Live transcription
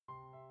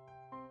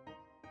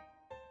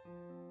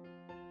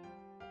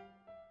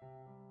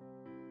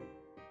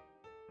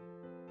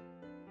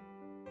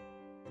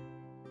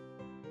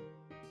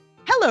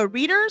Hello,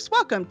 readers.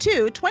 Welcome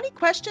to 20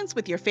 Questions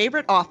with Your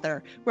Favorite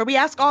Author, where we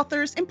ask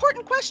authors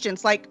important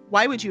questions like,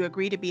 why would you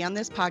agree to be on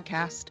this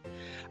podcast?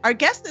 Our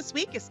guest this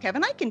week is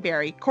Kevin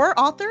Eikenberry, core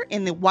author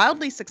in the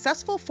wildly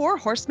successful Four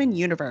Horsemen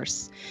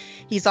universe.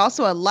 He's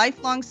also a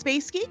lifelong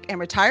space geek and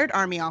retired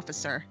Army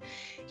officer.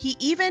 He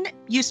even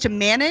used to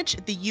manage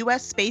the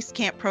U.S. Space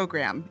Camp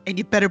program, and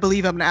you better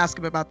believe I'm going to ask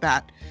him about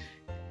that.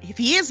 If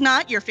he is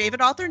not your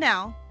favorite author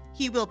now,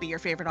 he will be your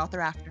favorite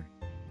author after.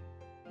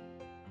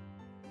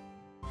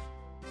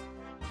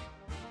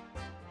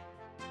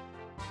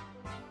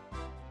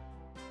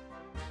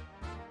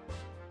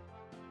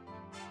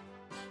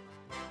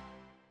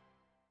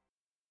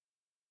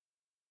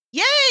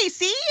 Yay!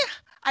 See?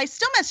 I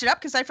still messed it up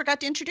because I forgot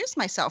to introduce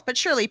myself, but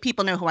surely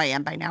people know who I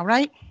am by now,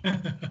 right?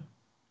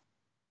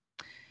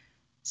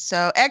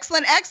 So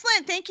excellent.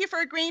 Thank you for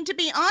agreeing to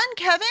be on,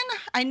 Kevin.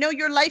 I know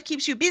your life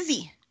keeps you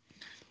busy.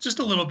 Just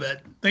a little bit.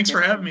 Thanks for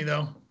having me,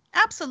 though.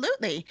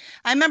 Absolutely.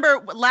 I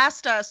remember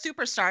last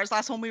Superstars,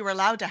 last one we were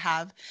allowed to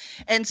have.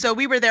 And so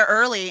we were there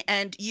early,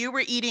 and you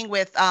were eating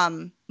with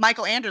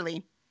Michael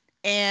Anderle.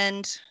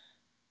 And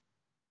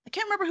I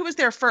can't remember who was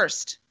there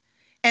first.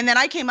 And then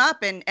I came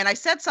up and I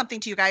said something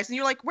to you guys, and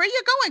you're like, where are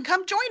you going?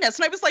 Come join us.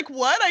 And I was like,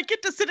 what? I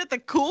get to sit at the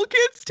cool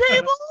kids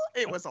table?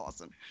 It was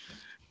awesome.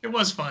 It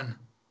was fun.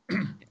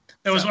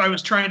 I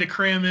was trying to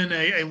cram in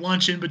a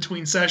lunch in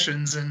between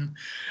sessions, and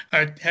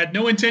I had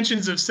no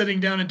intentions of sitting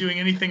down and doing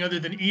anything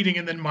other than eating.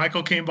 And then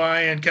Michael came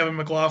by and Kevin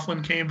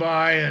McLaughlin came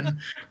by, and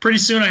pretty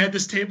soon I had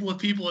this table of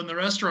people in the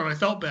restaurant. I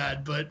felt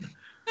bad, but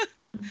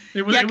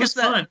it was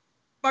fun.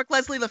 Mark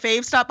Leslie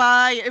Lefebvre stopped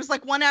by. It was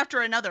like one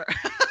after another.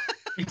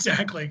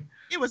 Exactly.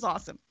 It was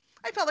awesome.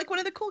 I felt like one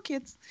of the cool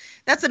kids.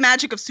 That's the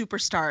magic of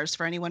Superstars,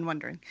 for anyone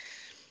wondering.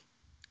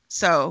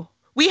 So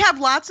we have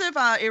lots of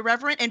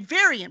irreverent and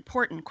very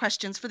important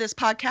questions for this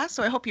podcast,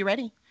 so I hope you're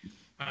ready.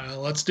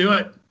 Let's do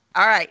it.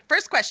 All right.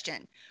 First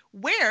question.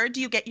 Where do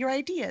you get your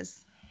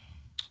ideas?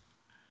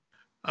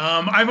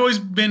 I've always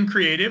been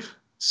creative,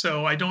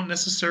 so I don't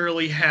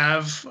necessarily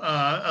have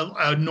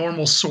a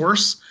normal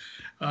source.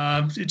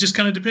 It just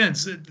kind of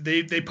depends.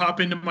 They pop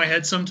into my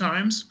head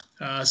sometimes.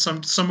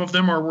 Some of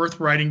them are worth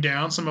writing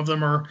down. Some of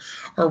them are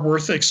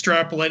worth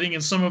extrapolating,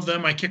 and some of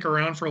them I kick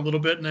around for a little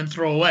bit and then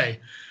throw away.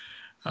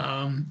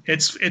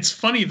 It's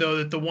funny though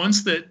that the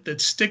ones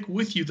that stick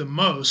with you the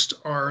most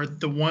are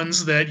the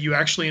ones that you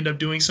actually end up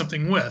doing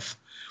something with,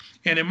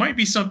 and it might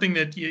be something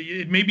that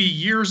it may be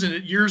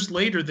years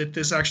later that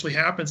this actually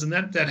happens, and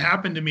that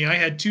happened to me. I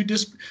had two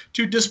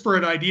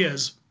disparate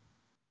ideas,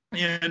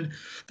 and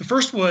the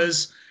first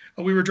was,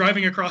 we were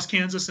driving across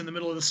Kansas in the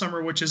middle of the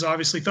summer, which is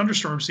obviously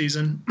thunderstorm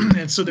season.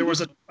 And so there was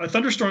a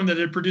thunderstorm that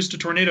had produced a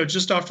tornado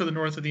just off to the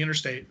north of the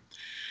interstate.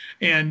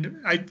 And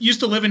I used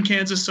to live in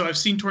Kansas, so I've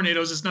seen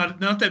tornadoes. It's not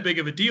that big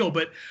of a deal.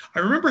 But I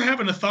remember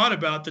having a thought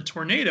about the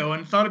tornado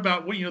and thought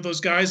about those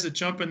guys that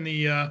jump in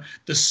the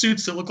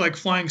suits that look like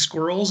flying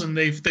squirrels and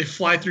they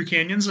fly through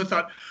canyons. I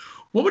thought,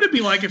 what would it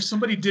be like if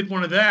somebody did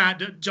one of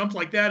that, jumped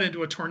like that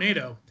into a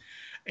tornado?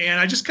 And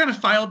I just kind of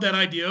filed that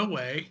idea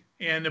away.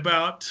 And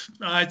about,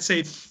 I'd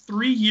say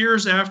 3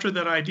 years after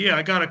that idea,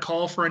 I got a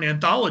call for an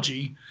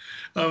anthology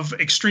of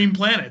extreme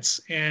planets.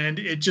 And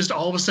it just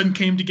all of a sudden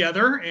came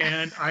together,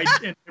 and I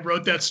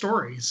wrote that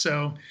story.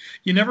 So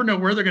you never know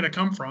where they're going to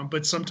come from,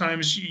 but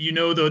sometimes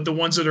the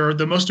ones that are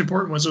the most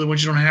important ones are the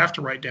ones you don't have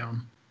to write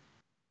down.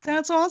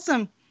 That's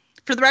awesome.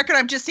 For the record,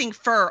 I'm just seeing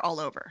fur all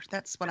over.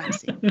 That's what I'm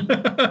seeing.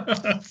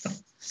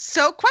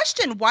 So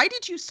question, why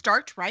did you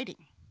start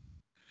writing?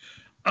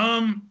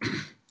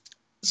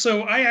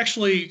 So I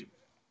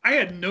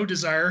had no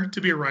desire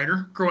to be a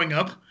writer growing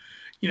up.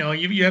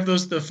 You have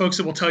the folks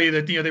that will tell you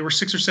that, they were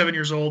 6 or 7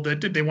 years old,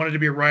 that they wanted to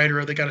be a writer,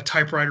 or they got a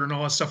typewriter and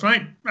all that stuff.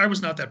 And I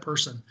was not that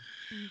person.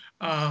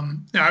 Now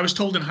I was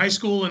told in high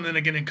school and then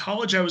again in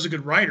college, I was a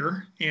good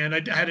writer, and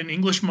I had an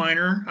English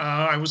minor.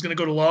 I was going to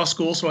go to law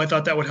school, so I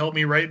thought that would help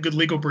me write good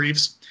legal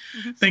briefs.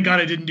 Mm-hmm. Thank God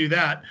I didn't do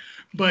that.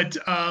 But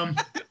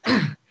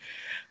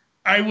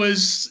I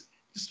was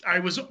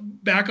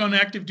back on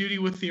active duty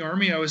with the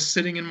Army. I was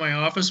sitting in my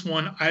office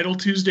one idle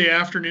Tuesday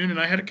afternoon, and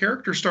I had a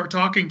character start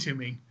talking to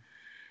me.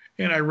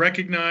 And I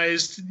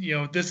recognized,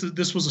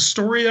 this was a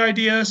story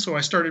idea. So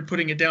I started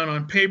putting it down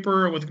on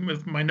paper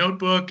with my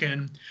notebook.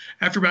 And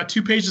after about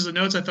 2 pages of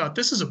notes, I thought,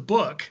 this is a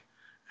book.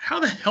 How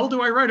the hell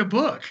do I write a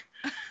book?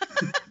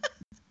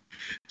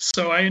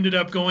 So I ended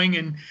up going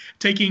and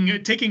taking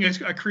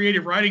a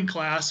creative writing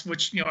class,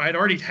 which, I'd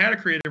already had a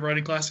creative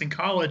writing class in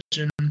college.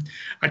 And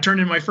I turned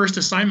in my first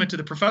assignment to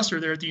the professor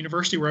there at the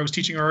university where I was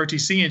teaching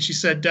ROTC. And she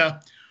said,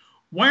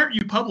 why aren't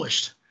you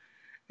published?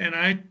 And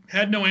I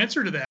had no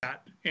answer to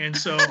that. And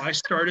so I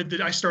started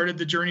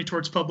the journey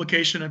towards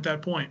publication at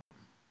that point.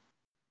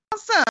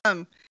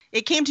 Awesome.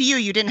 It came to you.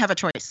 You didn't have a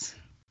choice.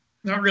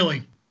 Not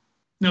really.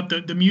 No,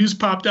 the muse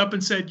popped up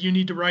and said, you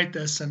need to write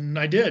this. And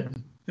I did.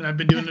 And I've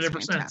been doing it ever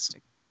since.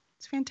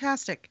 It's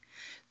fantastic.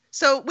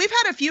 So we've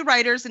had a few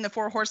writers in the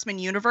Four Horsemen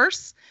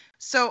universe.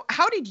 So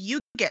how did you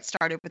get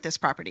started with this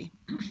property?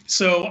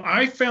 So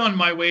I found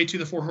my way to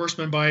the Four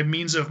Horsemen by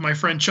means of my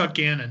friend Chuck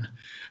Gannon.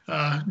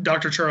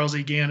 Dr. Charles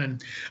E. Gannon.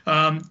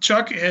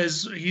 Chuck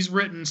he's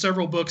written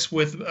several books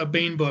with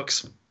Baen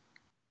Books.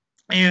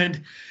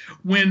 And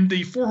when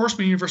the Four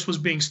Horsemen universe was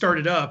being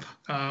started up,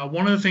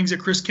 one of the things that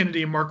Chris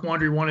Kennedy and Mark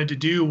Wandry wanted to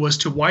do was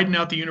to widen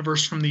out the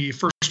universe from the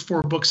first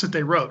 4 books that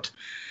they wrote.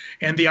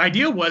 And the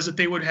idea was that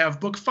they would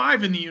have book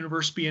 5 in the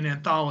universe be an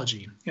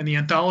anthology. And the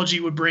anthology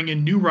would bring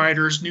in new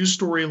writers, new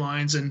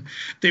storylines, and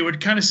they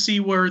would kind of see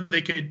where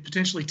they could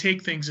potentially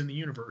take things in the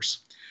universe.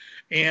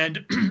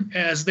 And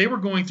as they were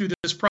going through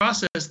this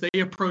process, they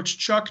approached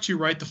Chuck to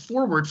write the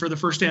foreword for the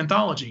first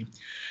anthology.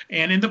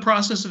 And in the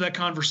process of that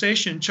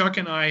conversation, Chuck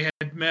and I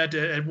had met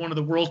at one of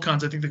the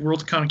Worldcons, I think the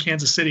Worldcon in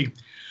Kansas City.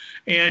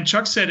 And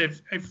Chuck said,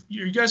 if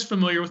you guys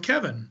familiar with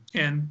Kevin?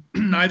 And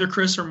neither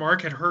Chris or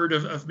Mark had heard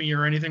of me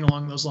or anything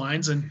along those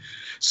lines. And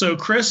so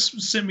Chris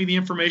sent me the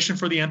information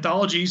for the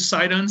anthology,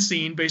 sight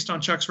unseen, based on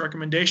Chuck's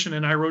recommendation,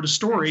 and I wrote a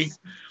story. Nice.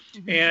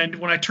 And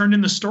when I turned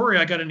in the story,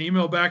 I got an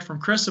email back from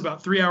Chris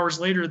about 3 hours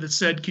later that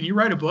said, "Can you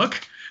write a book?"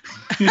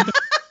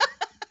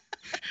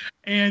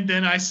 And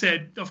then I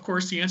said, of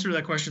course, the answer to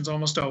that question is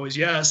almost always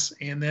yes.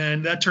 And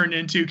then that turned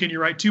into, "Can you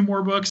write 2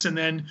 more books? And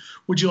then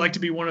would you like to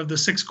be one of the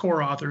 6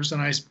 core authors?"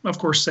 And I, of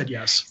course, said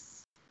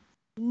yes.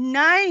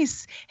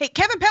 Nice. Hey,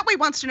 Kevin Petway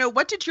wants to know,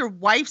 what did your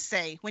wife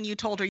say when you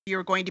told her you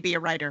were going to be a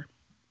writer?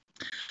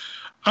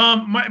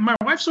 My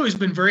wife's always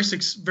been very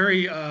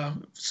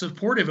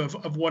supportive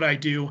of what I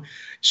do.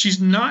 She's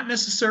not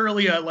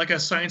necessarily like a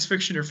science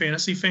fiction or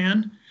fantasy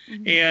fan.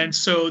 Mm-hmm. And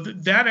so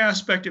that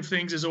aspect of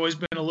things has always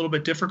been a little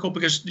bit difficult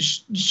because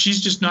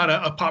she's just not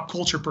a pop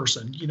culture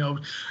person. You know,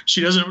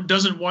 she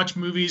doesn't watch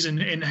movies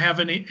and have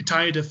any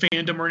tie to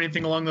fandom or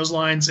anything along those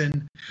lines.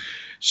 And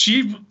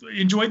she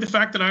enjoyed the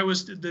fact that I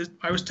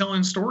was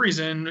telling stories,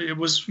 and it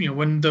was, you know,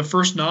 when the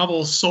first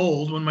novel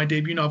sold, when my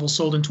debut novel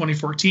sold in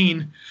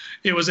 2014,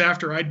 it was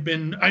after I'd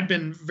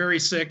been very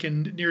sick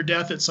and near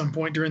death at some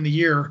point during the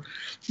year,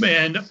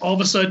 and all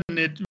of a sudden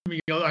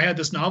I had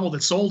this novel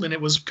that sold, and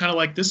it was kind of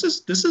like, this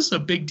is a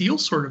big deal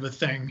sort of a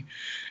thing,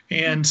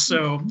 and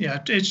so yeah,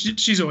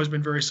 she's always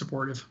been very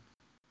supportive.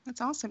 That's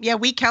awesome. Yeah,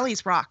 we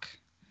Kellys rock.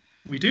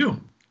 We do.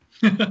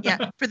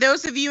 Yeah. For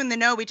those of you in the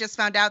know, we just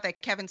found out that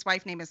Kevin's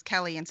wife's name is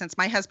Kelly. And since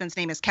my husband's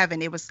name is Kevin,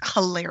 it was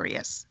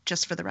hilarious,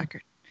 just for the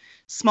record.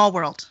 Small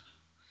world.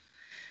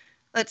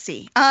 Let's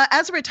see.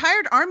 As a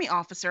retired Army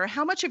officer,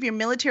 how much of your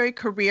military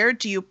career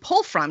do you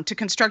pull from to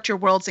construct your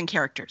worlds and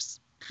characters?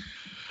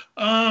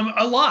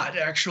 A lot,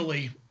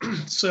 actually.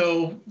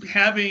 So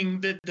having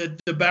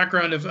the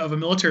background of a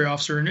military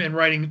officer and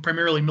writing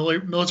primarily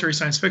military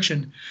science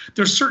fiction,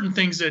 there's certain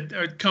things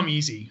that come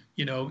easy.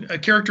 You know, a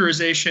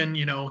characterization,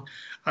 you know,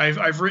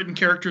 I've written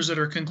characters that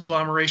are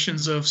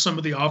conglomerations of some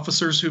of the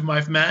officers whom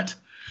I've met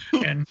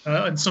and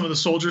some of the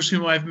soldiers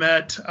whom I've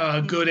met,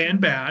 good and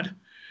bad.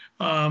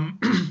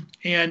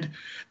 And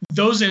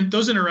those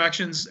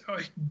interactions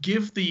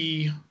give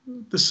the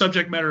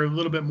subject matter a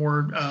little bit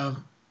more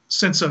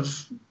sense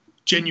of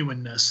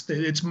genuineness.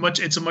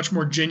 It's a much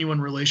more genuine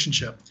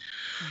relationship.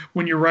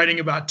 When you're writing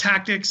about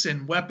tactics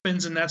and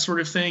weapons and that sort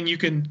of thing,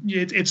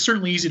 it's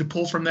certainly easy to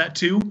pull from that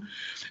too.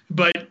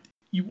 But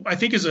I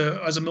think as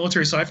a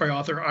military sci-fi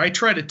author, I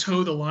try to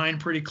toe the line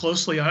pretty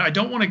closely. I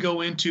don't want to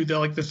go into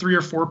the 3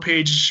 or 4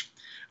 page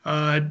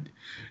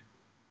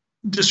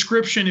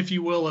description, if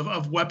you will,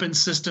 of weapon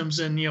systems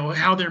and, you know,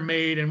 how they're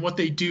made and what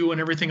they do and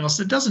everything else.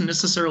 It doesn't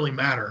necessarily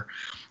matter.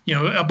 You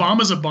know, a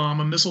bomb is a bomb,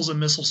 a missile's a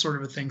missile, sort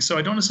of a thing. So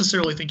I don't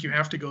necessarily think you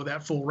have to go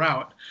that full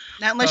route.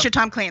 Not unless you're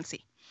Tom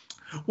Clancy.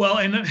 Well,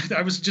 and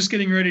I was just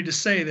getting ready to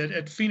say that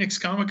at Phoenix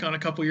Comic-Con a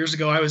couple years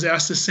ago, I was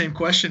asked the same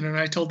question, and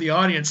I told the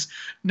audience,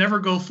 never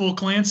go full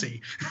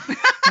Clancy.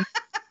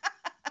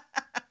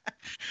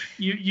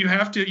 You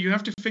have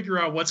to figure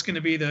out what's going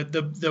to be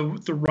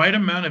the right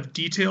amount of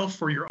detail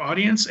for your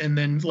audience, and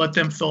then let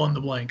them fill in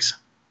the blanks.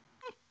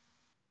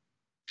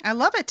 I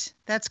love it.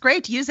 That's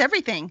great. Use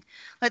everything.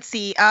 Let's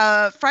see.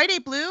 Friday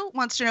Blue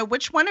wants to know,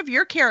 which one of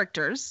your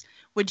characters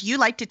would you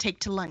like to take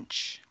to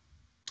lunch?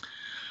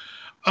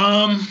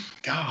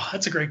 God,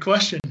 that's a great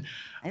question.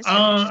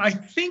 I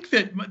think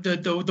that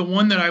the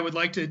one that I would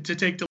like to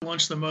take to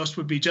lunch the most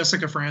would be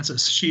Jessica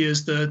Francis. She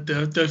is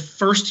the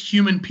first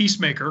human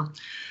peacemaker,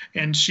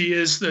 and she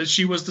was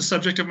the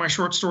subject of my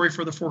short story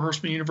for the Four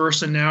Horsemen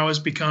universe, and now has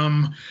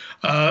become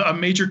a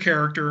major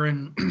character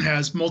and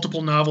has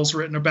multiple novels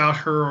written about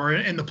her or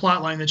in the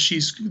plot line that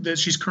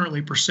she's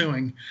currently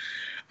pursuing.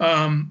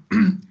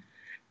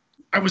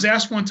 I was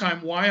asked one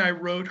time why I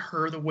wrote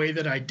her the way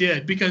that I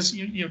did, because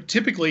you know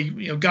typically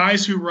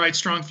guys who write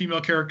strong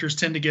female characters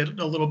tend to get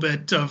a little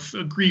bit of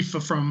grief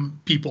from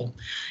people.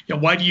 You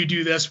know, why do you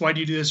do this? Why do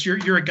you do this?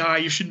 You're a guy.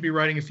 You shouldn't be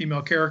writing a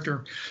female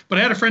character. But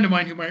I had a friend of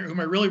mine whom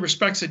I really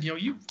respect said,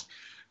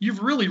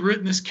 you've really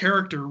written this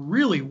character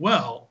really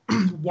well.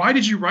 Why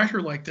did you write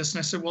her like this? And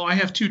I said, well, I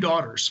have 2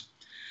 daughters.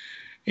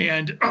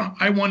 And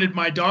I wanted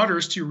my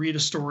daughters to read a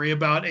story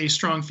about a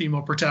strong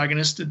female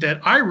protagonist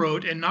that I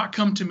wrote and not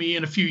come to me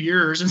in a few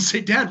years and say,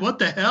 Dad, what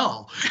the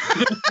hell?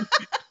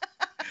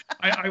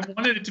 I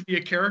wanted it to be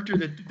a character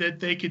that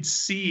they could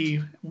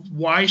see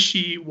why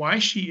she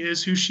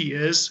is who she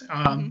is,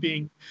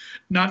 being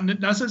not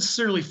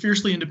necessarily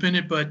fiercely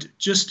independent, but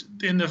just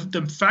in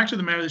the fact of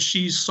the matter that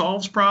she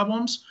solves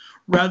problems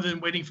rather than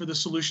waiting for the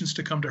solutions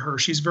to come to her.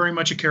 She's very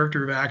much a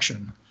character of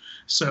action.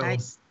 So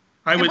nice.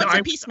 What's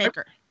a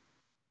Peacemaker?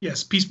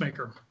 Yes,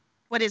 Peacemaker.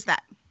 What is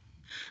that?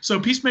 So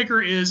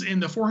Peacemaker is in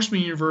the Four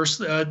Horsemen universe.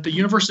 The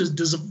universe is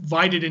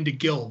divided into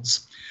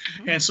guilds.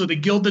 Mm-hmm. And so the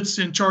guild that's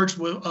in charge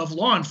of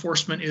law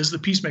enforcement is the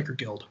Peacemaker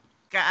Guild.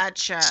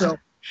 Gotcha. So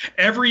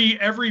every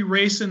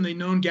race in the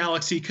known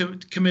galaxy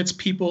commits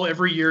people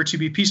every year to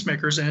be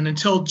peacemakers. And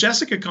until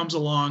Jessica comes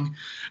along,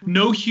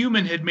 no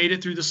human had made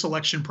it through the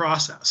selection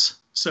process.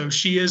 So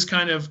she is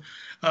kind of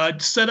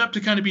set up to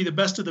kind of be the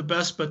best of the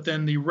best, but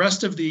then the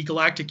rest of the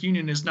Galactic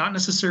Union is not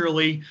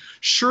necessarily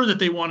sure that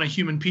they want a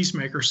human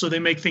peacemaker. So they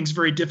make things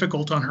very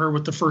difficult on her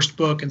with the first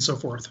book and so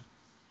forth.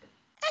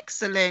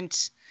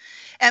 Excellent.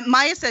 And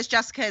Maya says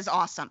Jessica is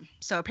awesome.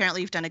 So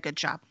apparently you've done a good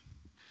job.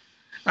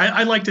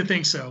 I like to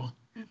think so.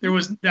 There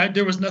was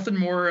nothing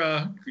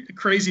more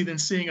crazy than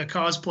seeing a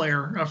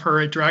cosplayer of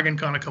her at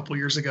DragonCon a couple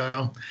years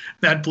ago.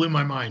 That blew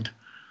my mind.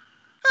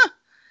 Huh.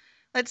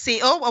 Let's see.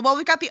 Oh, well,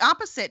 we've got the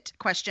opposite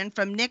question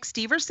from Nick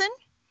Steverson.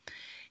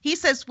 He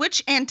says,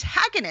 which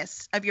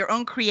antagonists of your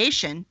own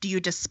creation do you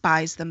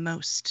despise the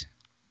most?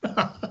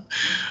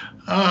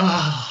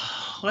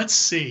 Let's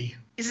see.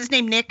 Is his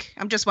name Nick?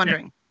 I'm just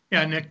wondering.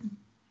 Yeah, Nick.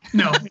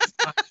 No, it's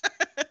not.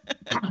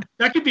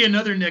 That could be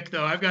another Nick,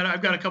 though. I've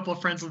got a couple of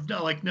friends of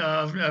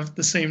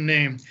the same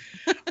name.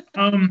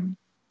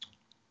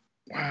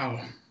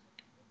 Wow.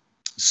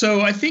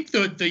 So I think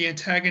the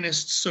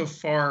antagonist so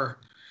far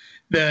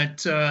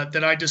that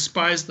I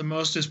despise the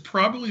most is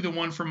probably the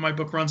one from my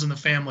book Runs in the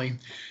Family.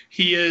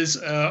 He is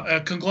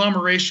a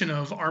conglomeration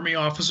of Army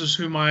officers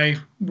whom I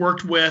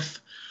worked with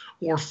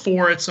or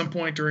for at some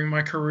point during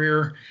my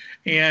career,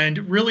 and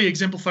really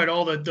exemplified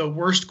all the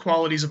worst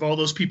qualities of all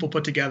those people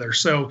put together.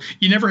 So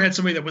you never had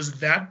somebody that was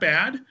that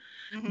bad,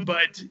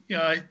 but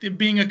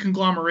being a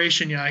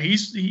conglomeration,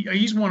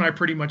 he's one I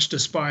pretty much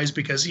despise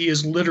because he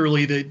is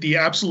literally the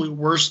absolute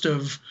worst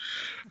of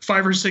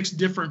 5 or 6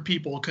 different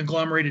people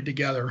conglomerated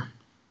together.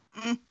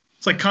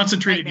 It's like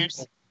concentrated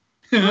nightmares.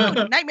 evil.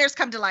 Ooh, nightmares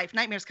come to life.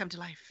 Nightmares come to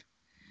life.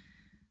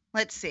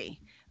 Let's see.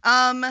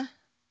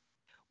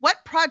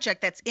 What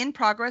project that's in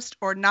progress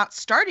or not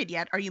started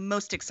yet are you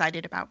most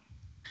excited about?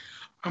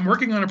 I'm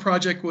working on a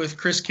project with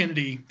Chris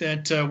Kennedy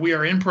that we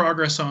are in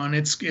progress on.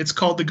 It's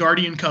called The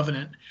Guardian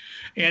Covenant,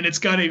 and it's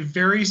got a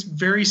very,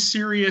 very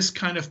serious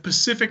kind of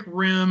Pacific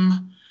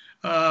Rim,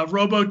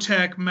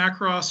 Robotech,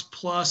 Macross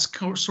Plus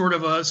sort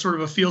of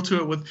a feel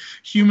to it, with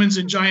humans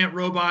and giant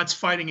robots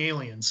fighting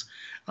aliens.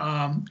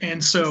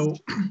 And so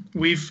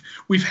we've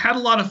had a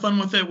lot of fun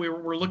with it.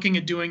 We're looking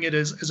at doing it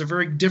as a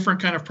very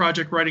different kind of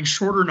project, writing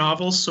shorter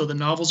novels. So the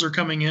novels are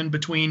coming in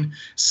between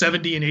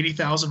 70 and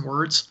 80,000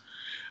 words,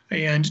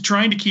 and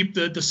trying to keep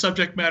the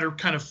subject matter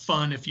kind of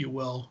fun, if you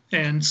will.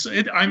 And so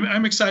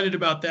I'm excited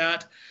about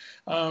that.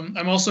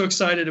 I'm also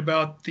excited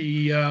about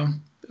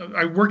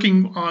I'm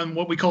working on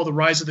what we call The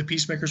Rise of the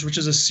Peacemakers, which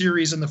is a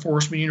series in the Four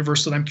Horsemen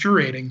universe that I'm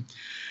curating.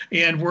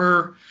 And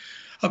we're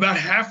about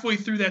halfway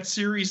through that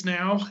series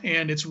now,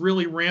 and it's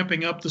really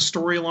ramping up the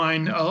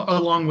storyline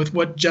along with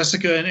what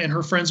Jessica and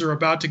her friends are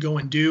about to go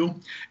and do,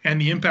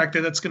 and the impact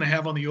that's going to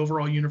have on the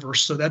overall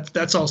universe. So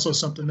that's also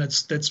something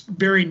that's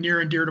very near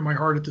and dear to my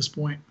heart at this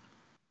point.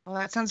 Well,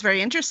 that sounds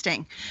very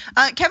interesting.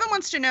 Kevin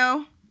wants to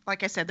know,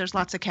 like I said, there's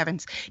lots of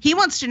Kevins. He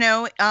wants to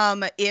know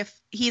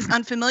if he's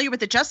unfamiliar with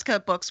the Jessica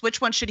books,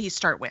 which one should he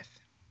start with?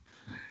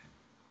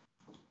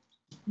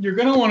 You're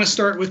going to want to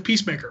start with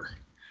Peacemaker.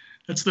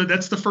 That's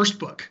the first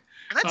book.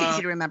 That's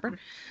easy to remember.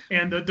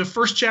 And the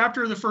first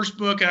chapter of the first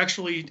book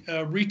actually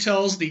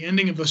retells the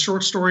ending of a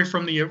short story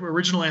from the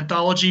original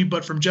anthology,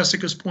 but from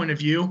Jessica's point of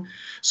view.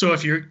 So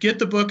if you get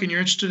the book and you're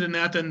interested in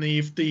that, then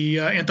the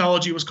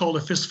anthology was called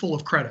A Fistful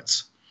of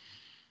Credits.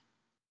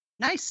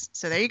 Nice.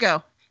 So there you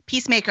go.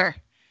 Peacemaker.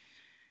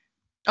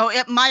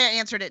 Oh, Maya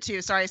answered it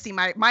too. Sorry, I see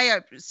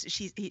Maya.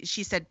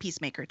 She said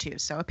Peacemaker too.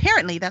 So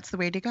apparently that's the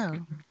way to go.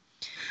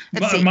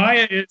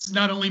 Maya is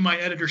not only my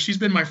editor, she's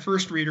been my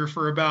first reader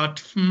for about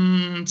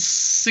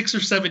 6 or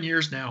 7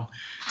 years now.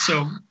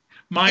 So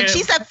Maya, and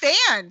she's a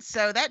fan,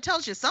 so that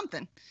tells you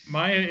something.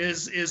 Maya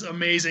is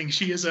amazing.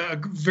 She is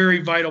a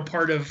very vital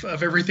part of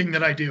everything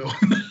that I do.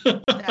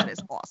 That is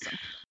awesome.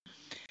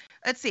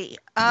 Let's see.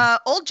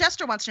 Old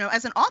Jester wants to know,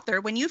 as an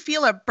author, when you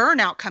feel a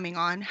burnout coming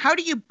on, how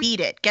do you beat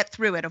it, get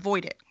through it,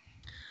 avoid it?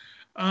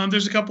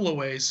 There's a couple of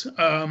ways.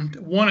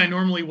 One, I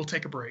normally will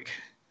take a break.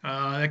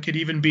 That could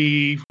even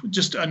be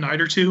just a night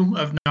or two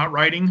of not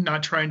writing,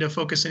 not trying to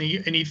focus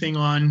anything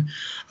on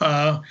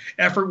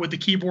effort with the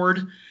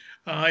keyboard.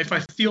 If I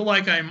feel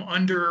like I'm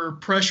under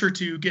pressure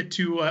to get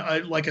to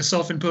a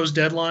self-imposed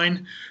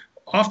deadline,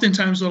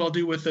 oftentimes what I'll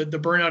do with the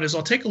burnout is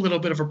I'll take a little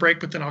bit of a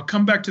break, but then I'll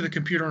come back to the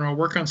computer and I'll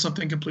work on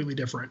something completely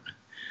different.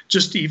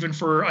 Just even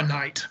for a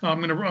night, I'm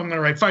gonna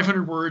write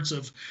 500 words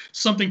of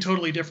something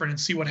totally different and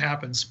see what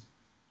happens.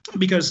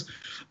 because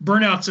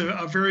burnout's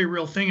a very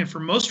real thing. And for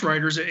most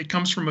writers, it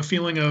comes from a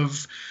feeling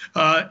of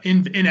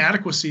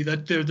inadequacy,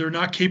 that they're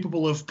not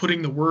capable of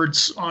putting the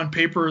words on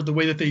paper the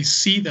way that they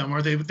see them,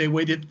 or the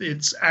way that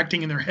it's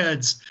acting in their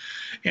heads.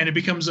 And it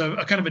becomes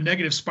a kind of a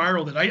negative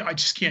spiral that I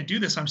just can't do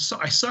this. I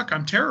suck.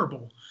 I'm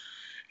terrible.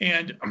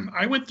 And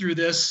I went through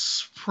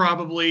this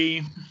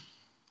probably,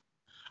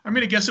 I'm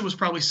going to guess it was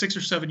probably 6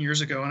 or 7 years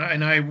ago.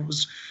 And I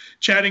was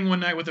chatting one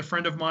night with a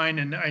friend of mine,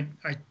 and I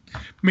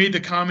made the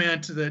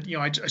comment that,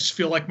 I just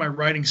feel like my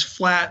writing's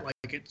flat, like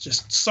it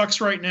just sucks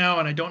right now,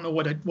 and I don't know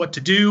what to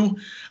do.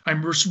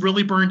 I'm just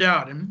really burned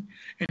out. And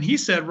he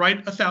said,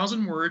 write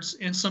 1,000 words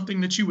in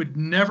something that you would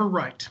never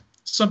write,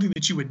 something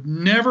that you would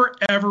never,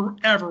 ever,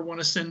 ever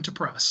want to send to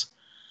press.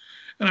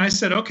 And I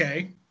said,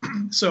 okay.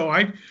 So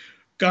I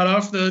got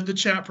off the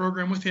chat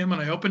program with him, and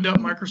I opened up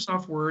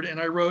Microsoft Word, and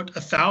I wrote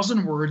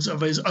 1,000 words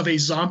of a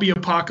zombie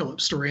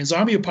apocalypse story. And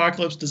zombie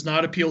apocalypse does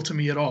not appeal to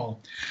me at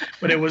all,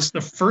 but it was the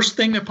first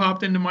thing that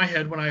popped into my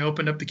head when I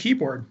opened up the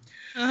keyboard.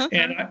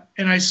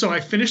 Uh-huh. So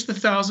I finished the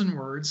 1,000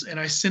 words, and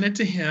I sent it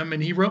to him,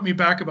 and he wrote me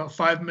back about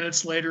 5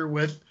 minutes later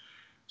with,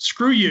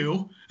 "Screw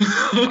you."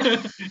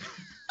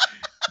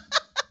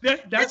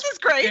 This is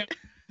great.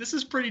 This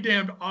is pretty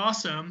damn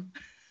awesome.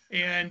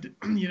 And,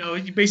 he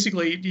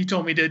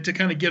told me to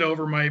kind of get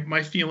over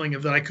my feeling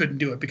of that I couldn't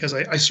do it, because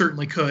I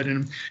certainly could.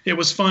 And it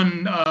was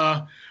fun.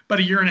 About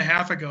a year and a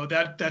half ago,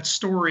 that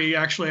story,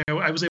 actually,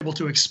 I was able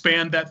to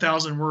expand that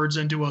 1,000 words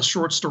into a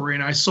short story,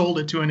 and I sold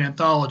it to an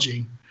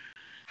anthology.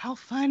 How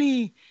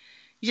funny.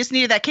 You just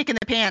needed that kick in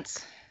the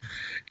pants.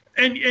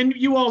 And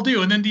you all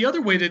do. And then the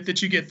other way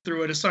that you get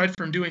through it, aside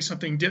from doing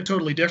something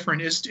totally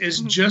different, is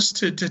mm-hmm. just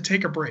to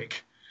take a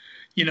break.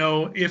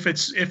 If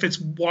it's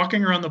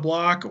walking around the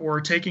block or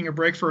taking a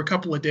break for a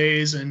couple of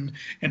days and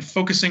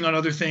focusing on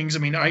other things. I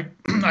mean, I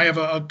have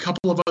a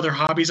couple of other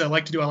hobbies I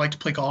like to do. I like to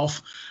play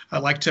golf. I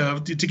like to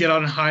get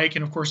out and hike.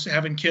 And of course,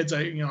 having kids,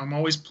 I'm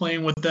always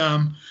playing with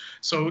them.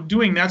 So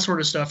doing that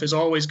sort of stuff is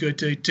always good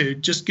to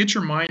just get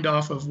your mind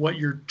off of what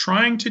you're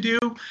trying to do,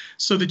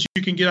 so that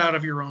you can get out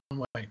of your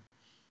own way.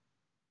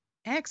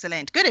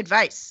 Excellent. Good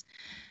advice.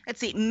 Let's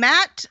see.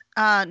 Matt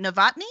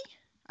Novotny.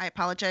 I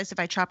apologize if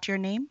I chopped your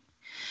name.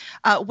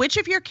 Which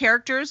of your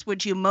characters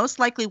would you most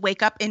likely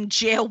wake up in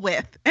jail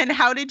with, and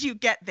how did you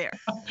get there?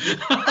 You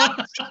can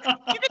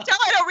tell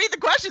I don't read the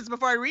questions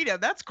before I read them.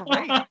 That's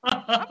great.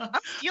 I'm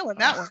stealing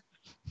that one.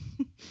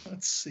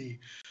 Let's see.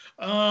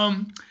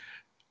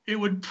 It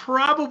would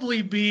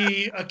probably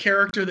be a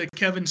character that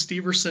Kevin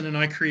Steverson and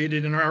I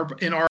created in our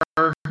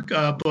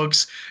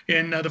books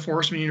in the Four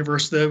Horsemen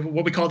universe,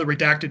 what we call the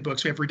redacted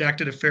books. We have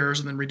Redacted Affairs,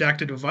 and then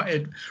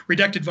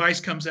Redacted Vice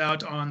comes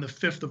out on the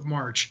 5th of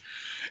March.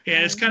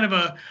 And it's kind of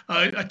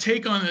a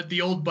take on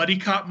the old buddy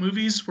cop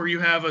movies, where you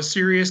have a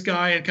serious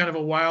guy and kind of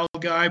a wild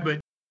guy, but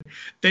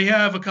they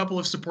have a couple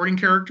of supporting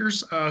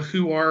characters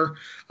who are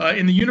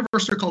in the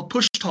universe, they're called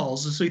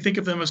push-talls. And so you think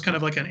of them as kind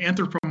of like an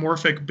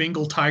anthropomorphic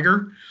Bengal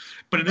tiger.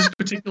 But in this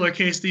particular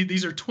case,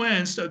 these are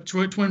twins,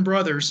 twin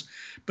brothers,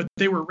 but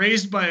they were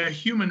raised by a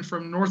human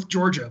from North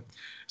Georgia.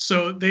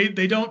 So they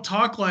don't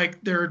talk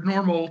like their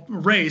normal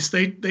race.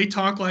 They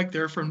talk like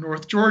they're from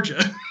North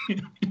Georgia.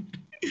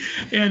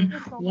 And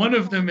one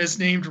of them is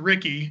named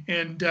Ricky,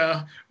 and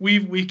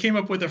we came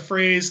up with a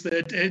phrase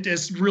that it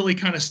has really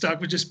kind of stuck,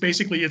 but just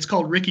basically it's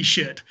called Ricky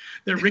shit.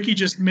 That Ricky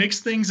just makes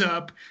things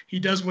up. He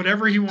does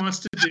whatever he wants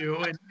to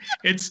do, and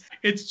it's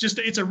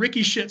a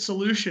Ricky shit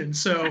solution.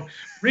 So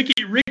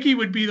Ricky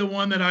would be the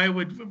one that I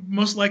would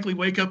most likely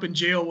wake up in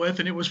jail with,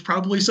 and it was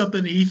probably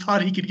something that he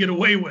thought he could get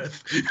away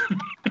with.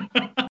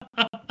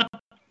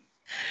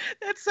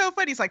 That's so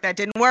funny. He's like, that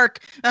didn't work.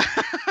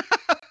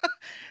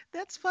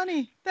 That's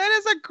funny. That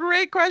is a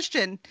great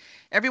question.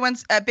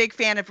 Everyone's a big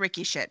fan of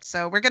Ricky shit.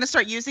 So we're going to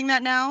start using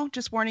that now.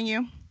 Just warning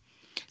you.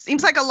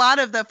 Seems like a lot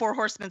of the Four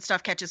Horsemen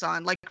stuff catches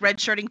on, like red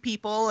shirting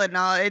people, and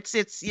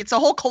it's a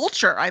whole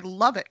culture. I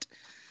love it.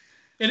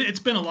 It's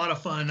been a lot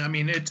of fun. I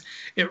mean,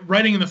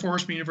 writing in the Four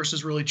Horsemen universe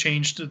has really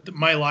changed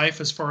my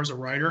life as far as a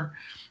writer.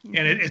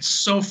 And it's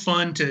so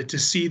fun to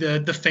see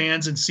the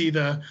fans and see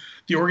the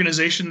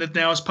organization that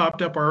now has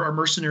popped up, our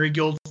Mercenary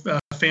Guild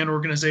fan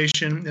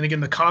organization. And again,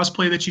 the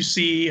cosplay that you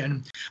see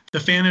and the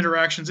fan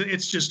interactions,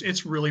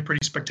 it's really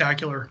pretty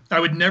spectacular. I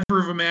would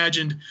never have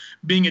imagined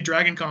being at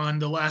Dragon Con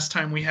the last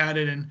time we had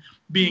it and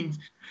being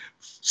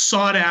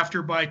sought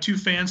after by two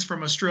fans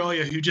from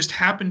Australia who just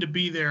happened to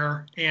be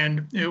there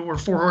and were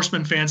Four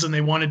Horsemen fans, and they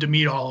wanted to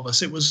meet all of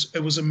us. It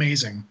was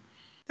amazing.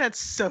 That's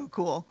so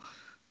cool.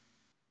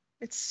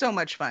 It's so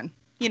much fun.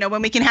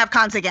 When we can have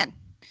cons again.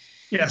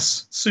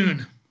 Yes,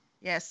 soon.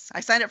 Yes, I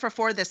signed up for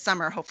 4 this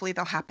summer. Hopefully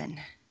they'll happen.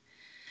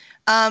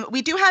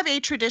 We do have a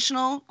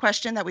traditional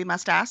question that we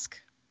must ask.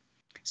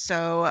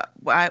 So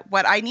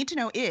what I need to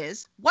know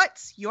is,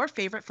 what's your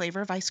favorite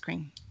flavor of ice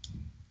cream?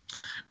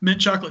 Mint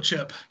chocolate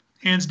chip,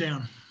 hands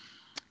down.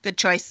 Good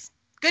choice.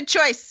 Good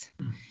choice.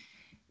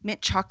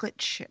 Mint chocolate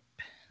chip.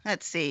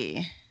 Let's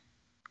see.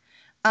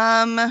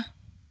 Sorry,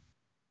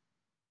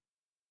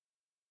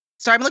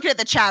 I'm looking at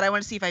the chat. I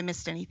want to see if I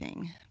missed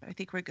anything, but I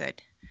think we're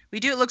good. We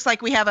do. It looks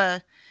like we have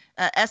a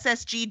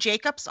SSG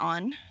Jacobs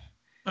on.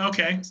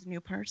 Okay. There's a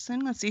new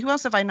person. Let's see. Who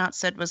else have I not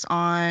said was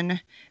on?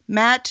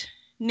 Matt,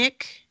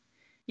 Nick.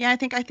 Yeah, I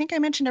think I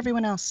mentioned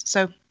everyone else.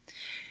 So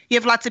you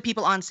have lots of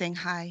people on saying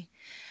hi.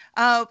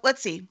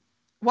 Let's see.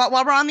 While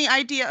we're on the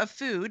idea of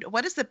food,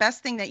 what is the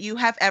best thing that you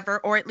have ever,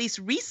 or at least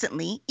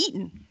recently,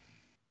 eaten?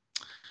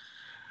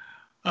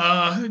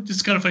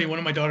 It's kind of funny. One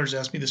of my daughters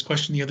asked me this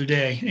question the other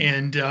day,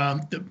 and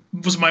it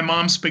was my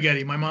mom's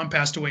spaghetti. My mom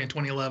passed away in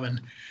 2011,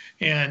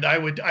 and I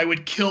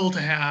would kill to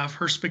have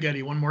her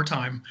spaghetti one more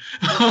time.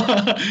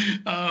 But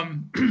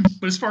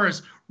as far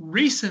as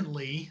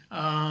recently,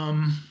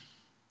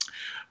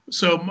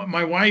 so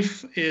my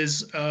wife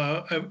is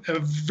a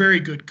very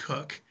good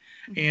cook,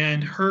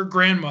 and her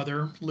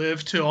grandmother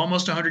lived to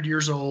almost 100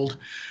 years old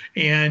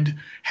and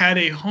had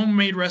a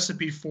homemade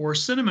recipe for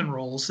cinnamon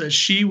rolls that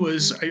she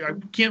was, I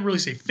can't really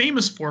say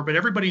famous for, but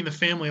everybody in the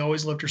family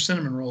always loved her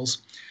cinnamon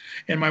rolls.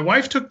 And my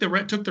wife took the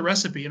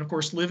recipe, and of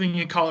course, living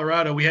in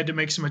Colorado, we had to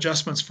make some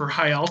adjustments for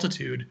high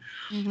altitude.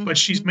 Mm-hmm. But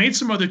she's made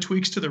some other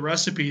tweaks to the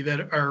recipe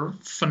that are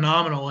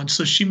phenomenal. And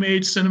so she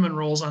made cinnamon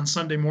rolls on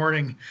Sunday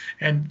morning,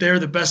 and they're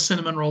the best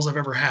cinnamon rolls I've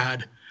ever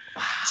had.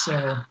 Wow.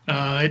 So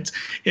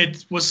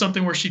it was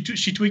something where she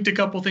tweaked a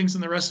couple things in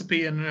the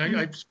recipe, and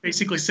I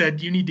basically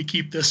said, "You need to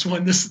keep this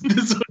one. This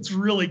one's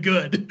really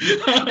good."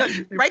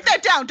 Write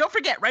that down. Don't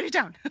forget. Write it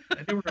down.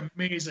 They were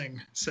amazing.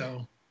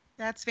 So.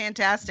 That's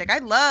fantastic. I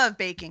love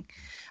baking.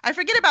 I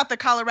forget about the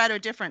Colorado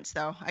difference,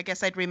 though. I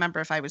guess I'd remember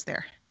if I was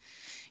there.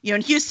 In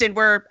Houston,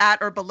 we're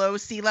at or below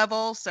sea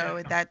level,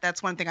 so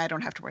that's one thing I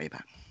don't have to worry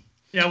about.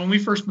 Yeah, when we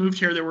first moved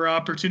here, there were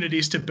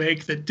opportunities to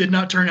bake that did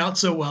not turn out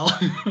so well.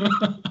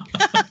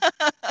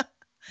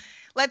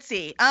 Let's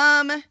see.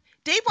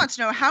 Dave wants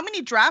to know, how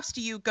many drafts do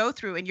you go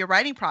through in your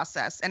writing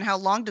process, and how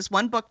long does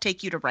one book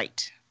take you to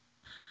write?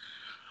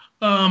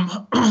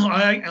 I'll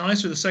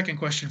answer the second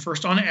question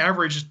first. On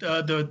average,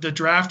 the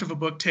draft of a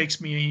book takes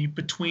me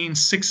between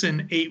 6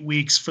 and 8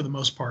 weeks for the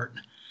most part.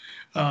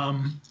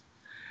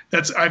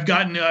 I've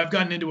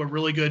gotten into a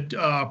really good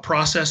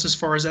process as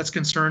far as that's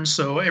concerned.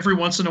 So every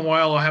once in a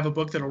while, I'll have a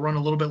book that'll run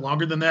a little bit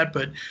longer than that.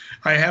 But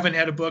I haven't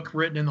had a book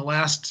written in the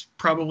last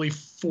probably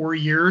 4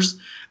 years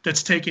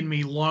that's taken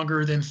me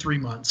longer than 3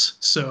 months.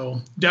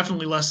 So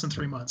definitely less than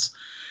 3 months.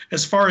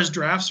 As far as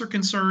drafts are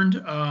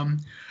concerned,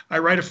 I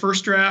write a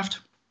first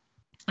draft.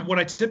 And what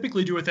I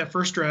typically do with that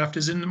first draft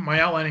is, in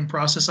my outlining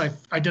process, I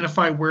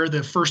identify where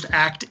the first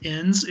act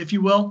ends, if you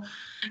will.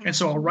 And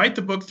so I'll write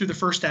the book through the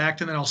first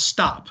act, and then I'll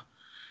stop.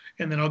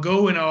 And then I'll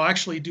go and I'll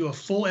actually do a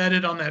full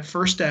edit on that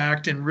first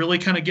act and really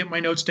kind of get my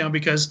notes down,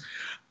 because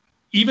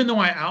even though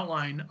I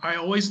outline, I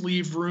always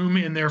leave room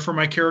in there for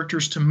my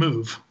characters to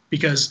move,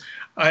 because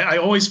I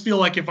always feel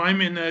like if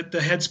I'm in the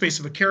headspace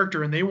of a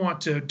character and they want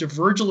to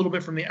diverge a little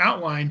bit from the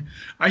outline,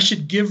 I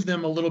should give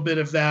them a little bit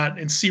of that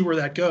and see where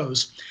that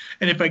goes.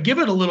 And if I give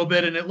it a little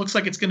bit and it looks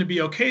like it's going to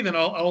be okay, then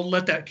I'll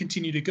let that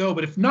continue to go.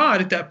 But if not,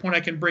 at that point,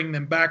 I can bring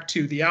them back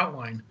to the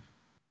outline.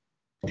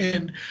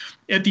 And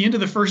at the end of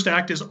the first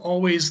act is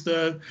always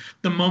the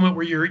moment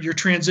where you're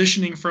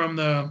transitioning from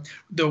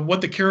the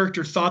what the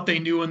character thought they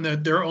knew in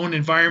their own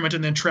environment,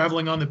 and then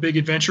traveling on the big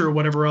adventure or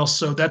whatever else.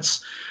 So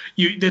that's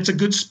a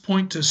good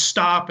point to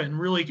stop and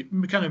really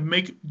kind of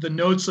make the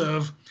notes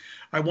of,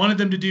 I wanted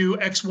them to do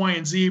X, Y,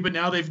 and Z, but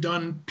now they've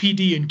done P,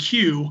 D, and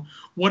Q.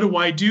 What do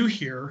I do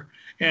here?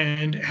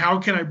 And how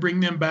can I bring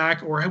them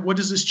back, or what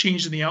does this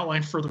change in the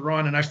outline further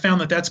on? And I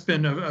found that that's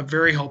been a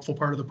very helpful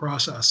part of the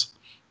process.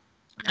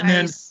 And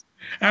then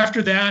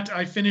after that,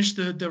 I finish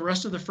the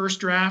rest of the first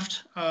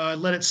draft,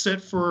 let it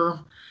sit for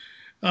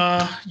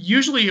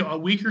usually a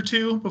week or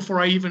two before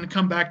I even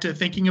come back to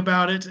thinking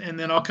about it. And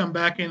then I'll come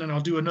back in and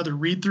I'll do another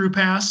read-through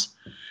pass.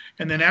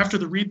 And then after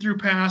the read-through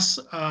pass,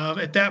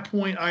 at that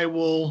point, I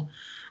will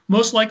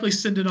most likely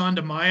send it on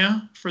to Maya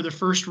for the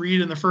first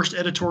read and the first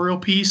editorial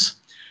piece.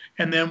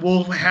 And then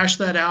we'll hash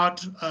that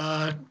out,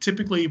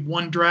 typically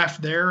one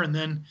draft there, and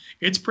then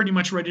it's pretty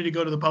much ready to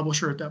go to the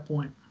publisher at that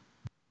point.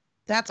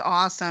 That's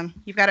awesome.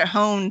 You've got it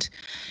honed.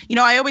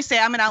 I always say,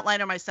 I'm an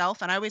outliner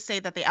myself, and I always say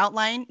that the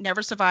outline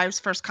never survives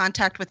first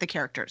contact with the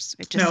characters.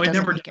 It never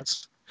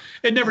does.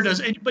 It never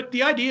does. But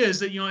the idea is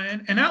that,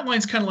 an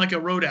outline's kind of like a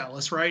road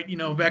atlas, right?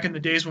 Back in the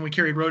days when we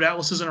carried road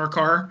atlases in our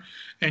car,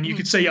 and you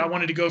could say, I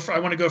want to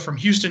go from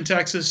Houston,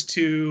 Texas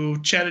to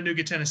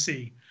Chattanooga,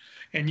 Tennessee.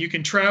 And you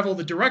can travel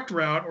the direct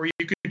route, or you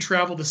can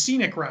travel the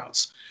scenic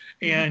routes.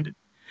 And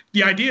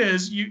the idea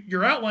is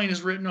your outline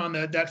is written on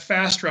that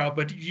fast route,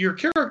 but your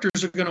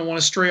characters are going to want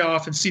to stray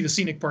off and see the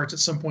scenic parts at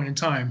some point in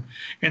time.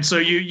 And so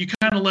you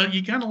gotta let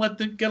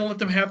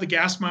them have the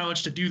gas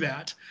mileage to do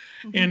that.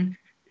 Mm-hmm. And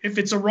if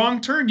it's a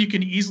wrong turn, you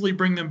can easily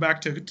bring them back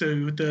to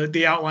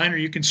the outline, or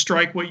you can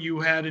strike what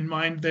you had in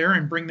mind there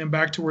and bring them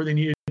back to where they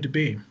needed to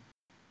be.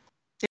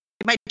 They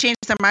might change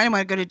their mind and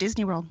want to go to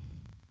Disney World.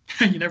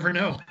 You never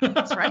know.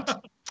 That's right.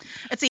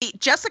 Let's see.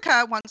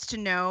 Jessica wants to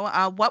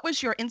know, what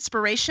was your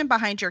inspiration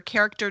behind your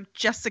character,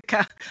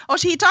 Jessica? Oh,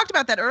 he talked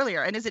about that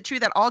earlier. And is it true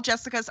that all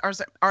Jessicas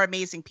are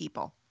amazing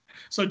people?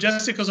 So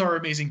Jessicas are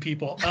amazing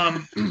people.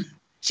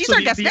 She's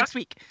our guest next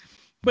week.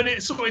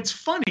 But so it's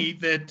funny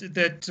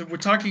that we're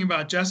talking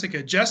about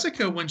Jessica.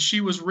 Jessica, when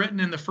she was written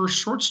in the first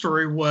short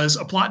story, was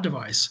a plot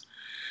device.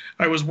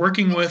 I was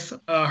working with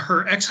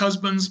her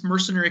ex-husband's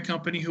mercenary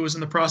company who was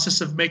in the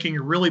process of making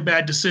a really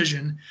bad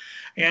decision.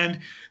 And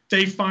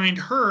they find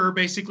her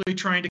basically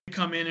trying to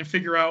come in and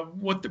figure out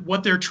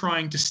what they're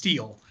trying to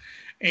steal.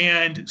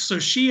 And so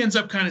she ends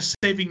up kind of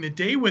saving the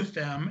day with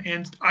them.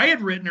 And I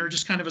had written her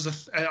just kind of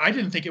I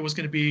didn't think it was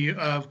going to be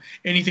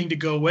anything to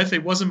go with.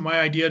 It wasn't my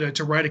idea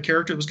to write a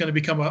character that was going to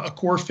become a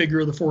core figure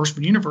of the Four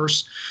Horsemen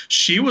universe.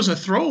 She was a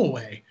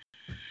throwaway.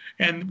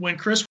 And when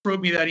Chris wrote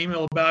me that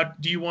email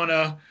about, do you want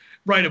to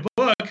write a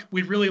book?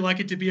 We'd really like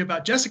it to be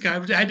about Jessica.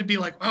 I had to be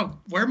like, wow,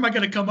 where am I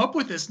going to come up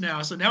with this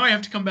now? So now I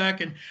have to come back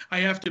and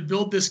I have to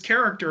build this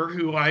character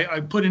who I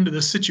put into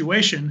this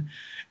situation.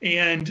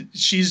 And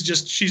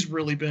she's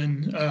really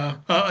been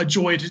a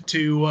joy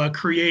to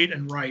create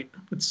and write.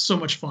 It's so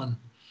much fun.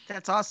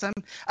 That's awesome.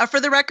 For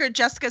the record,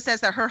 Jessica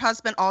says that her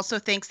husband also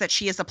thinks that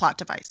she is a plot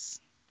device.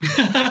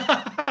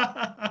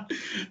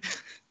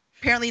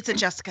 Apparently it's a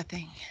Jessica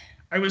thing.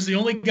 I was the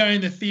only guy in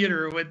the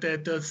theater with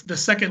the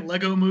second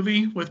Lego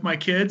movie with my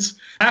kids.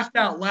 Laughed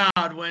out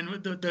loud when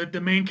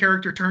the main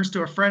character turns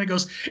to a friend and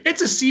goes,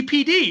 "It's a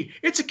CPD.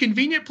 It's a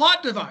convenient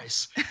plot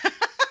device."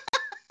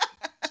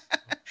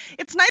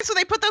 It's nice when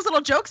they put those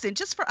little jokes in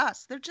just for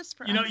us. They're just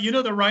for us. You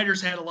know, the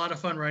writers had a lot of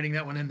fun writing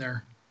that one in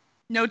there.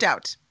 No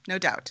doubt. No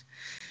doubt.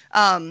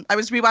 I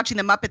was rewatching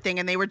the Muppet thing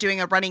and they were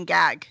doing a running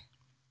gag,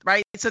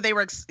 right? So they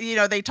were,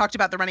 they talked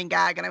about the running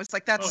gag and I was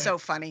like, that's so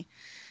funny.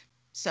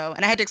 So,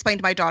 and I had to explain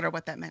to my daughter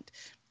what that meant.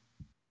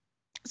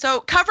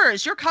 So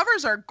your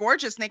covers are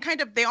gorgeous and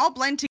they all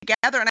blend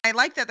together. And I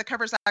like that the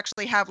covers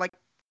actually have like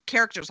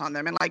characters on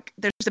them and like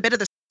there's a bit of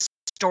the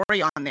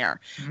story on there.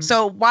 Mm-hmm.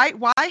 So why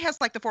has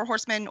like the Four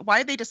Horsemen, why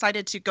have they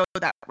decided to go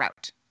that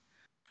route?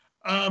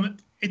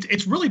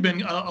 It's really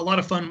been a lot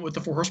of fun with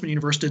the Four Horsemen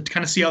universe to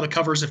kind of see how the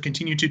covers have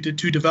continued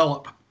to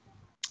develop,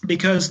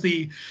 because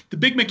the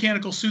big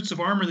mechanical suits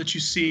of armor that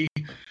you see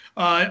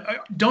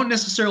don't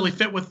necessarily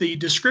fit with the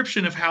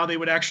description of how they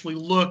would actually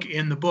look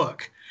in the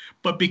book.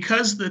 But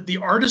because the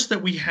artist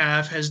that we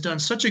have has done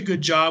such a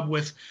good job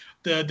with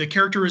the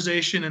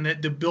characterization and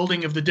the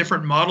building of the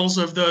different models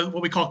of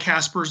what we call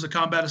Caspers, the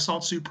combat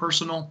assault suit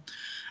personnel,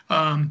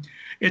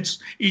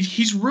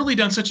 he's really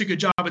done such a good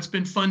job. It's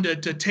been fun to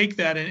take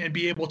that and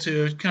be able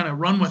to kind of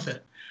run with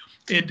it.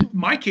 In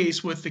my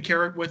case, with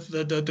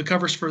the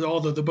covers for all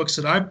the books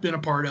that I've been a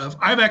part of,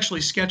 I've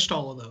actually sketched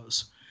all of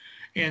those.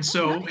 And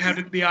so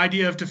having the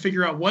idea of to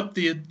figure out what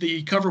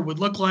the cover would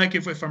look like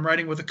if I'm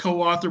writing with a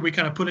co-author, we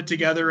kind of put it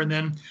together and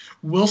then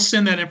we'll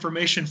send that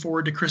information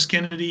forward to Chris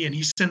Kennedy and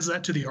he sends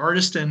that to the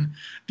artist, and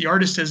the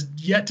artist has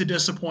yet to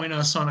disappoint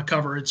us on a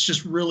cover. It's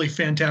just really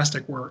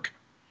fantastic work.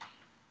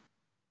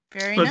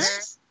 Very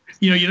nice.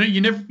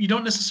 You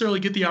don't necessarily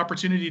get the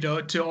opportunity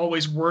to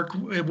always work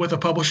with a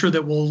publisher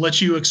that will let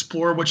you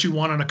explore what you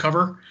want on a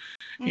cover.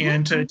 Mm-hmm.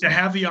 And to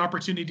have the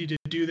opportunity to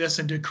do this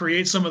and to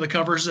create some of the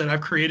covers that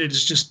I've created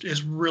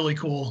is really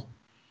cool.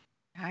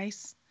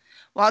 Nice.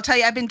 Well, I'll tell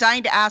you, I've been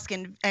dying to ask,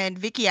 and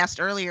Vicky asked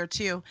earlier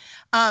too,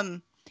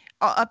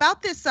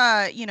 about this,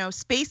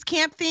 space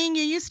camp thing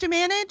you used to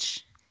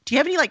manage. Do you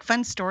have any like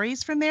fun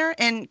stories from there?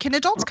 And can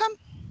adults come?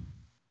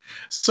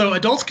 So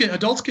adults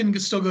can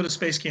still go to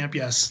space camp.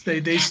 Yes,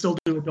 they still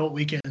do adult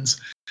weekends.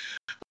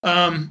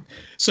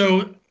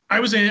 So I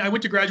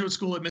went to graduate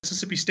school at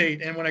Mississippi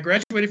State, and when I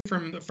graduated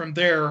from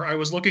there, I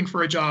was looking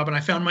for a job, and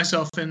I found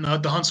myself in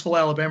the Huntsville,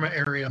 Alabama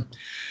area.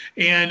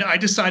 And I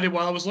decided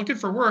while I was looking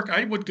for work,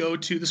 I would go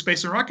to the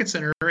Space and Rocket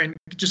Center and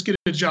just get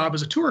a job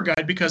as a tour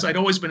guide, because I'd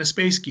always been a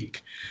space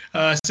geek.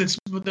 Since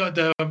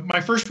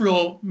my first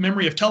real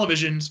memory of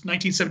television is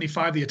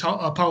 1975, the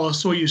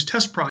Apollo-Soyuz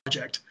test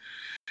project.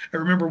 I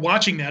remember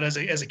watching that as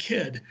a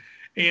kid.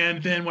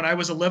 And then when I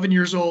was 11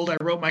 years old, I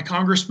wrote my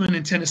congressman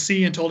in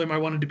Tennessee and told him I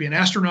wanted to be an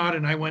astronaut.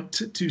 And I went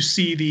to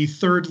see the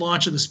third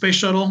launch of the space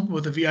shuttle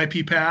with a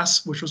VIP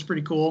pass, which was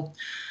pretty cool.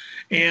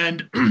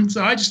 And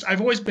so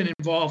I've always been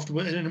involved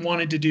with and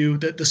wanted to do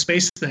the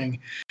space thing.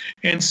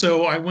 And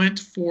so I went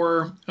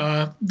for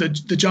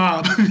the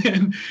job,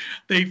 and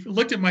they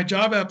looked at my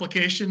job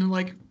application and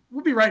like,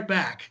 we'll be right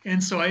back.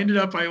 And so I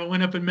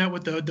went up and met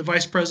with the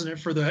vice president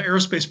for the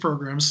aerospace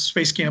programs,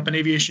 Space Camp and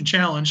Aviation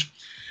Challenge,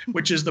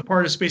 which is the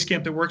part of Space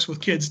Camp that works with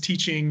kids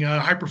teaching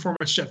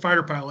high-performance jet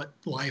fighter pilot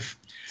life.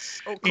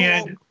 Oh, cool.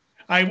 And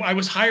I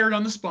was hired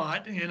on the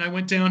spot, and I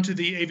went down to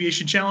the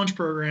Aviation Challenge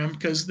program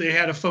because they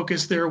had a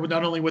focus there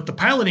not only with the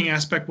piloting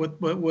aspect, but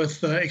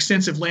with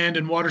extensive land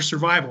and water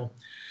survival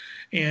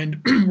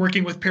and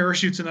working with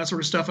parachutes and that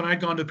sort of stuff. And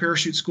I'd gone to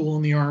parachute school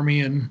in the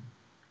Army, and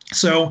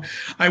so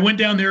I went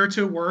down there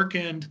to work,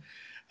 and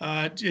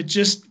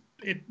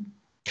it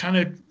kind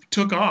of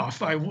took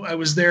off. I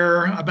was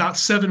there about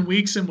 7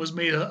 weeks and was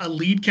made a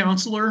lead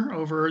counselor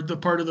over the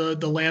part of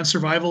the land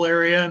survival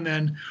area. And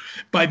then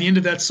by the end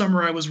of that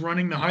summer, I was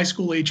running the high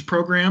school age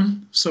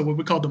program, so what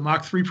we call the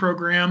Mach 3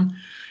 program.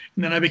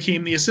 And then I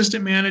became the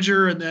assistant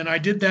manager, and then I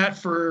did that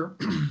for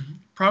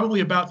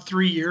probably about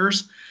 3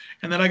 years.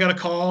 And then I got a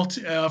call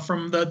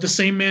from the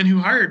same man who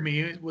hired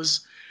me. It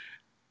was,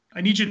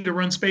 I need you to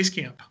run Space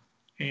Camp.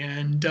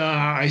 And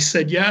I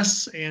said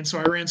yes. And so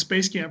I ran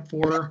Space Camp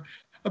for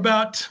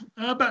about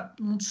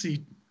let's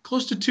see,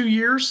 close to 2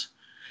 years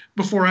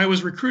before I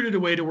was recruited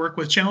away to work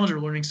with Challenger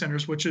Learning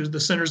Centers, which is the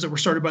centers that were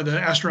started by the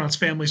astronauts'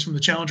 families from the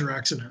Challenger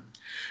accident.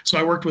 So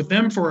I worked with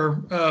them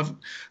for a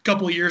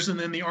couple of years, and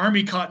then the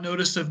Army caught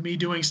notice of me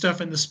doing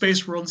stuff in the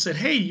space world and said,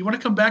 "Hey, you want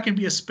to come back and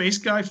be a space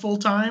guy full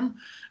time?"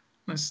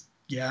 I said,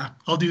 "Yeah,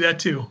 I'll do that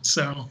too."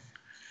 So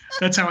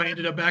that's how I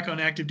ended up back on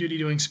active duty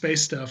doing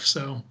space stuff.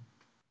 So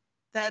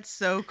that's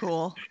so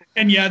cool.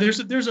 And yeah, there's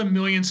a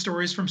million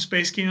stories from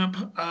Space Camp.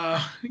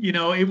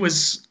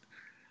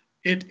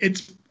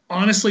 It's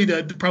honestly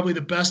probably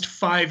the best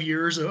 5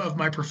 years of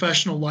my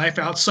professional life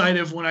outside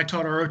of when I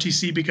taught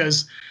ROTC,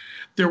 because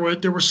there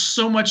was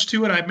so much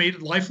to it. I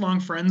made lifelong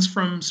friends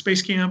from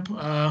Space Camp.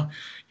 I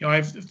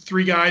have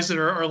 3 guys that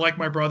are like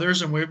my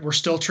brothers, and we're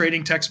still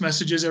trading text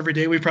messages every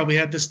day. We probably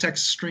had this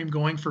text stream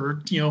going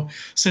for,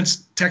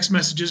 since text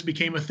messages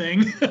became a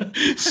thing.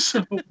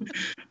 So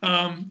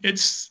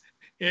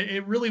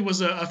it really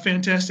was a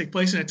fantastic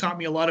place, and it taught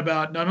me a lot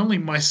about not only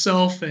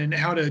myself and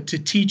how to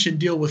teach and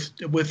deal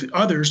with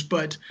others,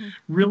 but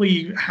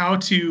really how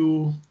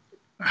to,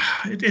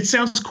 it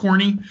sounds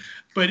corny,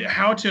 but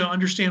how to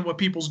understand what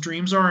people's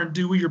dreams are and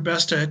do your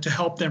best to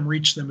help them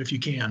reach them if you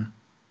can.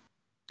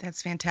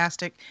 That's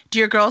fantastic. Do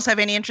your girls have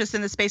any interest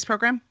in the space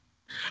program?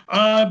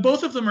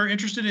 Both of them are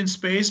interested in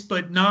space,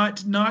 but not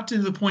to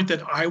the point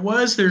that I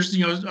was. There's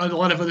a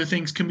lot of other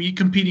things,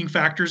 competing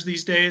factors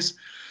these days.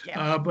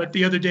 Yeah. But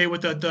the other day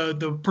with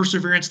the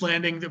Perseverance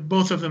landing,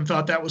 both of them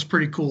thought that was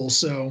pretty cool.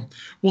 So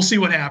we'll see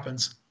what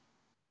happens.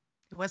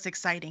 It was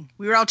exciting.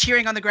 We were all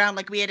cheering on the ground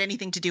like we had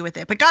anything to do with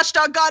it. But gosh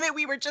doggone it,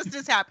 we were just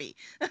as happy.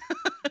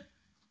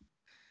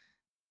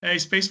 Hey,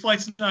 space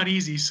flight's not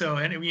easy. So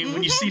when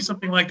you see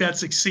something like that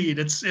succeed,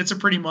 it's a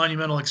pretty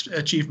monumental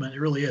achievement. It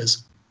really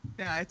is.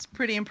 Yeah, it's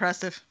pretty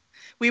impressive.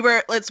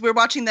 We're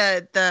watching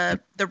the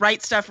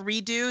Right Stuff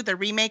redo, the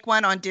remake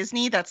one on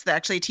Disney. That's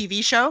actually a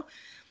TV show.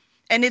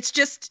 And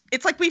it's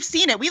like we've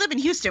seen it. We live in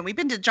Houston. We've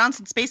been to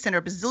Johnson Space Center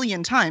a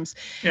bazillion times.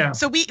 Yeah.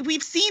 So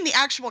we've seen the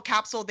actual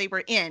capsule they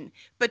were in,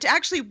 but to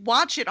actually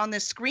watch it on the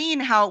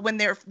screen, when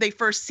they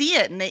first see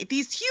it, and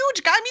these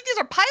huge guys. I mean, these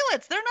are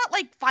pilots. They're not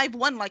like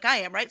 5'1" like I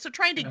am, right? So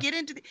trying to get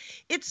into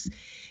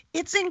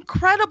it's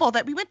incredible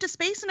that we went to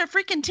space in a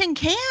freaking tin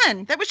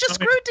can that was just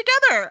screwed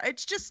together.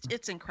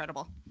 It's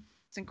incredible.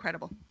 It's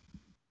incredible.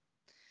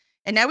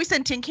 And now we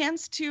send tin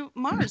cans to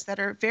Mars that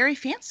are very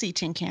fancy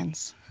tin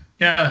cans.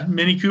 Yeah,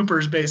 Mini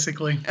Coopers,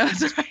 basically.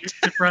 That's right. It's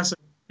impressive.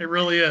 It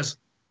really is.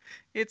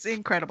 It's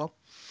incredible.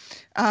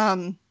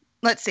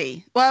 Let's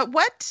see. Well,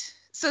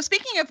 so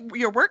speaking of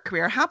your work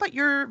career, how about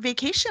your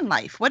vacation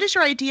life? What is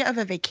your idea of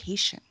a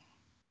vacation?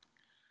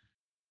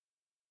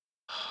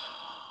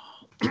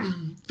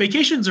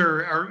 Vacations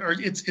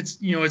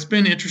it's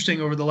been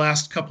interesting over the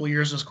last couple of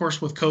years, of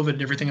course, with COVID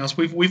and everything else.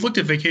 We've looked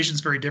at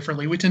vacations very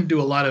differently. We tend to do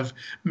a lot of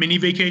mini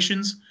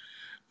vacations.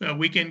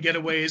 Weekend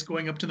getaways,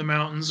 going up to the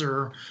mountains,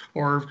 or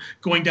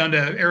going down to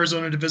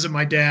Arizona to visit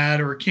my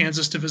dad, or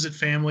Kansas to visit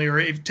family,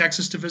 or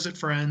Texas to visit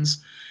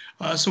friends.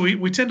 So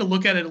we tend to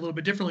look at it a little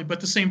bit differently. But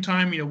at the same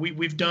time,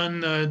 we've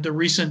done the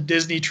recent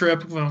Disney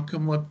trip,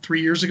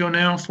 3 years ago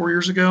now, 4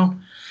 years ago.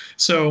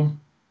 So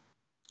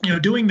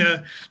doing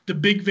the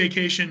big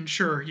vacation,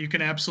 sure, you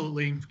can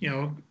absolutely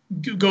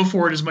go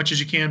for it as much as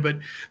you can. But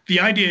the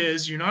idea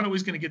is you're not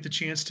always going to get the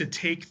chance to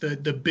take the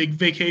big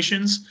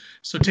vacations.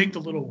 So take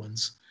the little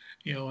ones.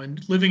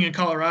 And living in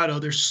Colorado,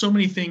 there's so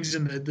many things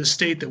in the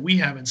state that we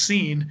haven't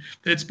seen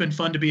that it's been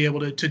fun to be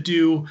able to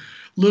do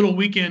little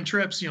weekend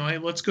trips. Hey,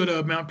 let's go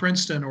to Mount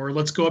Princeton, or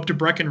let's go up to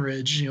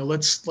Breckenridge.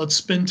 Let's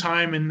spend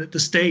time in the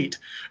state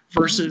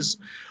versus,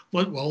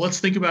 let's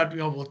think about,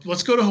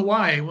 let's go to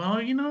Hawaii. Well,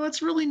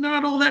 that's really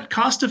not all that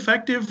cost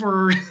effective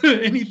or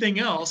anything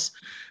else.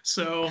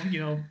 So,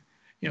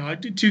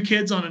 2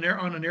 kids on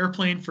an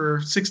airplane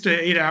for 6 to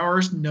 8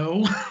 hours.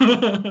 No.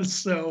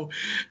 So,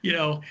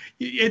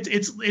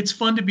 it's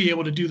fun to be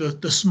able to do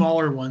the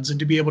smaller ones and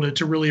to be able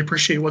to really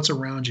appreciate what's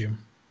around you.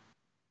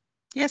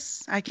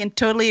 Yes, I can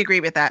totally agree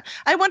with that.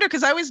 I wonder,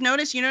 because I always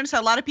notice how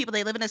a lot of people,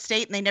 they live in a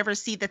state and they never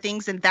see the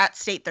things in that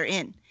state they're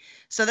in.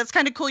 So that's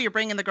kind of cool. You're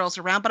bringing the girls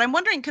around, but I'm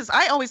wondering, because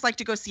I always like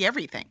to go see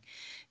everything.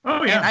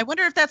 Oh, yeah. And I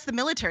wonder if that's the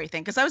military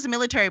thing, because I was a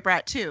military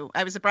brat too.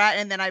 I was a brat,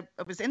 and then I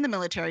was in the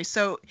military.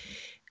 So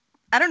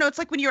I don't know. It's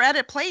like when you're at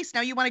a place,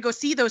 now you want to go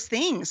see those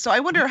things. So I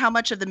wonder how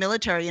much of the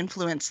military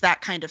influenced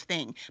that kind of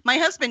thing. My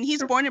husband,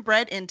 he's born and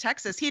bred in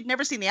Texas. He had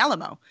never seen the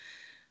Alamo.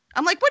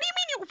 I'm like, what do you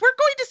mean? We're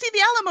going to see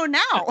the Alamo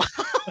now.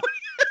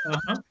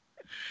 Uh-huh.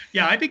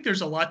 Yeah, I think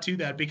there's a lot to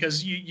that,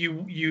 because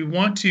you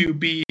want to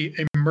be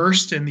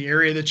immersed in the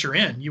area that you're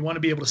in. You want to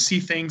be able to see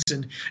things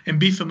and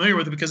be familiar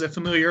with it, because that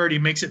familiarity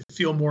makes it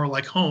feel more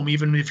like home,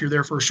 even if you're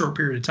there for a short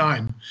period of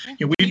time.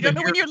 You don't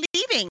know when you're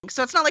leaving.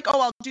 So it's not like,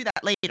 I'll do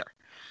that later.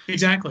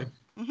 Exactly.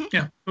 Mm-hmm.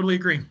 Yeah, totally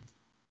agree.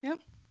 Yep.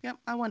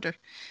 I wonder.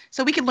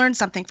 So we can learn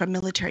something from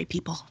military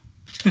people.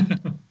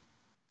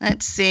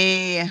 Let's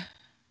see.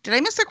 Did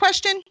I miss a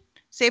question?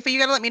 Safa, you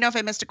got to let me know if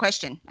I missed a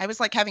question. I was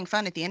like having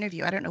fun at the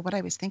interview. I don't know what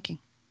I was thinking.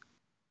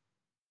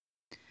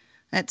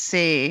 Let's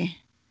see.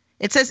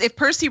 It says if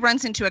Percy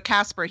runs into a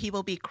Casper, he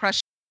will be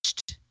crushed.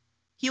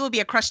 He will be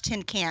a crushed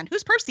tin can.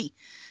 Who's Percy?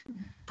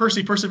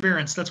 Percy,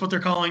 Perseverance. That's what they're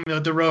calling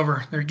the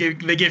rover. They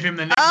give him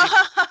the nickname.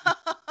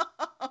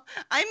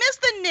 I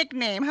missed the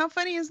nickname. How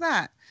funny is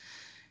that?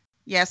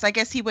 Yes, I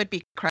guess he would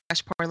be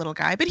crushed, poor little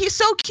guy. But he's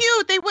so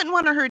cute. They wouldn't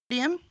want to hurt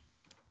him.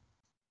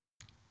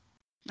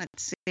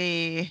 Let's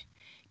see.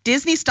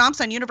 Disney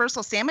stomps on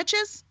Universal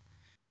sandwiches?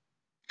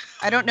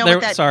 I don't know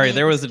what that means.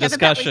 There was a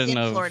discussion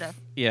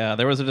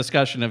there was a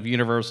discussion of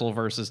Universal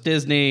versus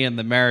Disney and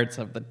the merits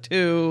of the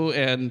two.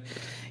 And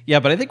yeah,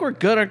 but I think we're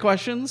good on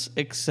questions,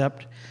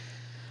 except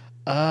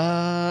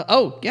Matt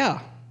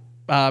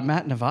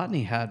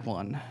Novotny had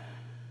one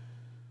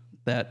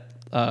that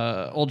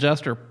Old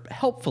Jester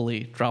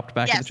helpfully dropped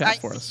back in the chat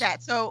for us.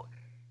 That. So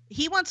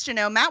he wants to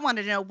know, Matt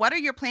wanted to know, what are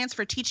your plans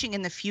for teaching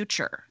in the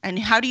future? And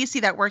how do you see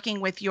that working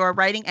with your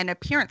writing and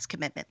appearance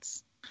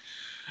commitments?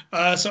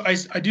 So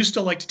I do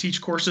still like to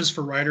teach courses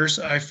for writers.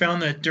 I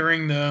found that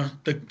during the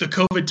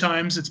COVID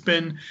times, it's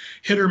been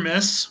hit or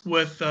miss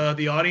with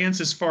the audience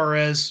as far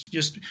as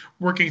just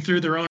working through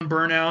their own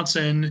burnouts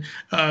and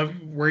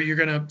where you're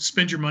going to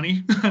spend your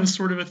money,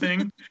 sort of a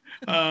thing.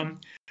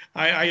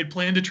 I had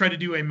planned to try to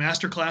do a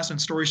masterclass in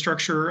story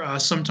structure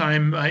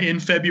sometime in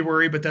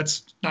February, but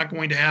that's not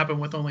going to happen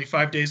with only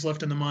 5 days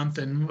left in the month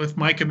and with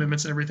my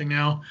commitments and everything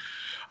now.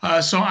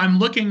 So I'm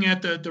looking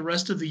at the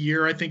rest of the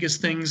year. I think as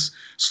things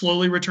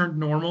slowly return to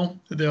normal,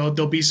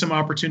 there'll be some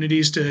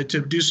opportunities to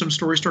do some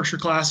story structure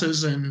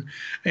classes, and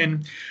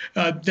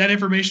that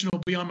information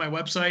will be on my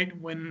website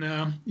when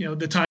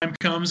the time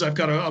comes. I've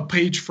got a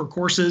page for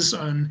courses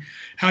on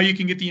how you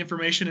can get the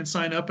information and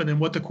sign up, and then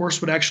what the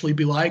course would actually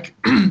be like.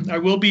 I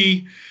will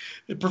be,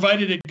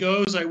 provided it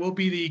goes, I will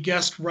be the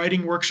guest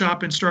writing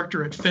workshop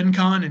instructor at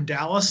FinCon in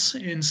Dallas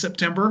in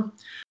September.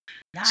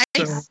 Nice.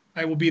 So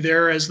I will be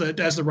there as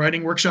the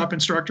writing workshop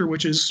instructor,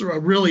 which is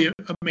really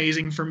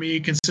amazing for me,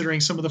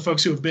 considering some of the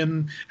folks who have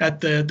been at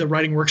the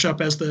writing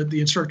workshop as the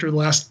instructor the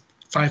last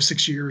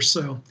 5-6 years.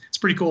 So it's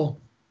pretty cool.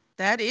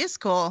 That is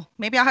cool.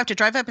 Maybe I'll have to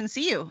drive up and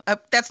see you.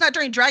 That's not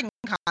during Dragon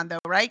Con though,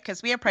 right?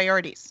 Because we have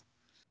priorities.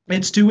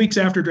 It's 2 weeks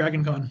after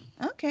Dragon Con.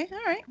 Okay. All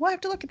right. We'll have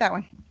to look at that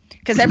one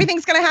because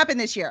everything's going to happen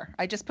this year.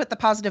 I just put the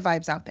positive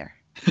vibes out there.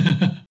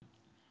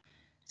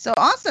 So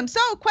awesome.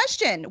 So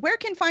question, where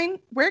can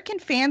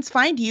fans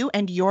find you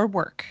and your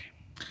work?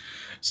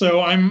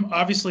 So I'm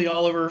obviously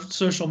all over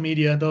social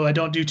media, though I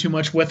don't do too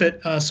much with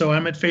it. So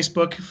I'm at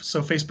Facebook.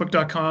 So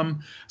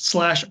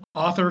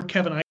facebook.com/author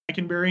Kevin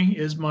Eikenberry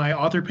is my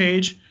author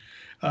page.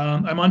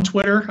 I'm on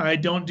Twitter. I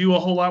don't do a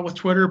whole lot with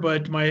Twitter,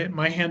 but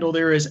my handle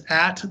there is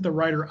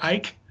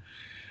 @TheWriterIke.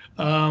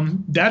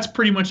 That's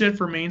pretty much it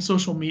for main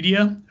social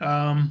media.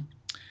 My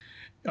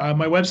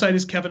website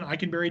is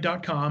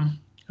kevineikenberry.com.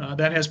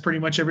 That has pretty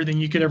much everything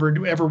you could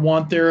ever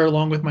want there,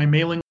 along with my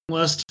mailing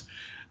list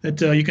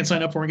that you can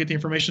sign up for and get the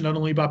information not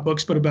only about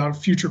books, but about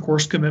future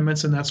course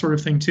commitments and that sort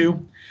of thing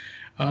too.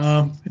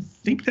 I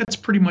think that's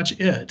pretty much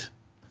it.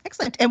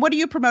 Excellent. And what are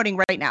you promoting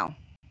right now?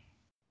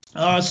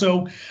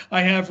 So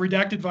I have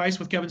Redacted Vice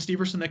with Kevin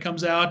Steverson that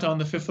comes out on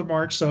the 5th of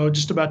March, so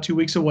just about 2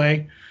 weeks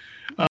away.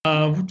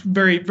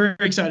 Very, very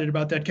excited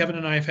about that. Kevin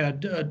and I have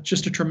had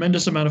just a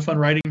tremendous amount of fun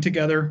writing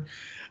together.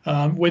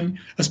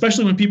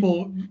 Especially when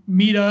people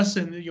meet us,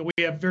 and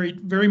we have very,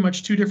 very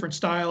much two different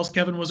styles.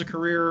 Kevin was a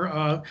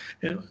career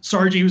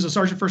sergeant. He was a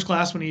sergeant first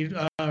class when he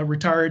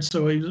retired,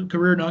 so he was a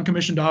career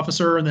non-commissioned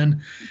officer. And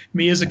then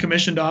me as a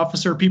commissioned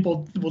officer.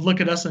 People would look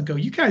at us and go,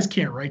 "You guys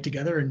can't write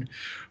together," and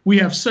we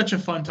have such a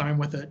fun time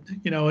with it.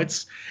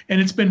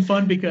 It's been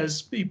fun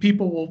because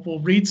people will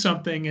read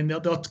something and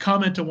they'll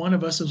comment to one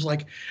of us as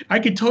like, "I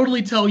could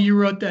totally tell you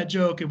wrote that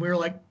joke," and we were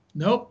like,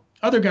 "Nope.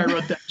 Other guy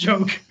wrote that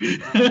joke,"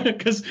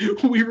 because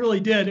we really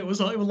did. It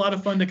was a lot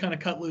of fun to kind of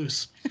cut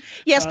loose.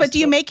 Yes, but do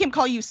you make him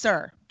call you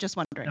sir? Just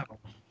wondering.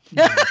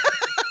 No.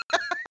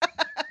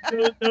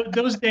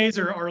 Those days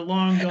are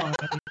long gone.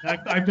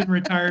 I've been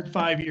retired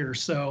 5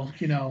 years, so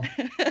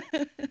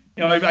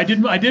I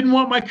didn't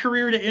want my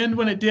career to end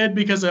when it did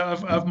because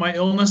of my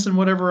illness and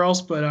whatever else.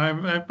 But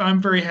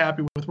I'm very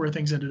happy with where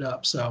things ended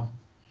up. So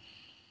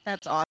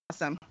that's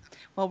awesome.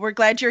 Well, we're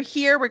glad you're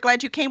here. We're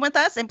glad you came with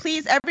us. And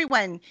please,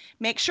 everyone,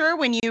 make sure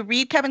when you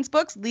read Kevin's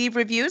books, leave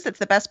reviews. It's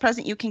the best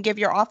present you can give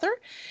your author.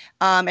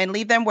 And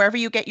leave them wherever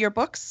you get your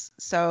books.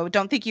 So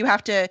don't think it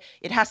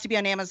has to be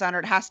on Amazon or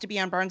it has to be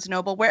on Barnes &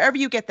 Noble. Wherever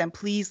you get them,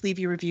 please leave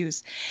your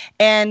reviews.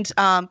 And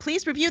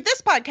please review this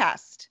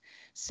podcast.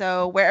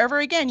 So wherever,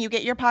 again, you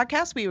get your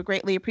podcast, we would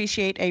greatly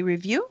appreciate a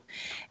review.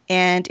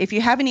 And if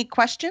you have any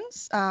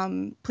questions,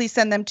 please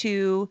send them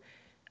to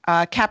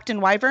Captain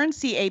Wyvern,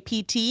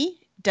 CaptWyvern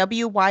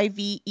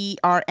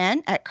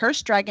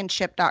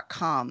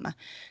 @curseddragonship.com.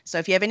 So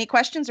if you have any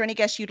questions or any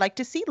guests you'd like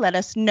to see, let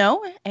us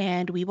know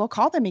and we will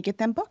call them and get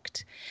them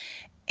booked.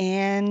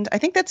 And I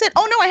think that's it.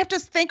 Oh, no, I have to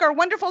thank our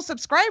wonderful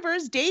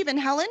subscribers, Dave and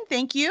Helen.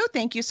 Thank you.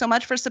 Thank you so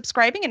much for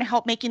subscribing and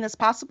help making this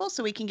possible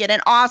so we can get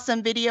an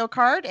awesome video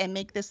card and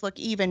make this look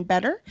even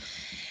better.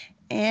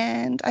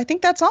 And I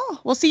think that's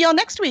all. We'll see y'all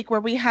next week where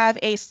we have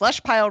a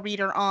slush pile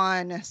reader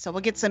on. So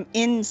we'll get some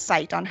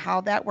insight on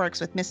how that works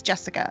with Miss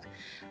Jessica.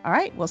 All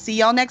right, we'll see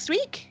y'all next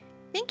week.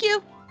 Thank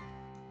you.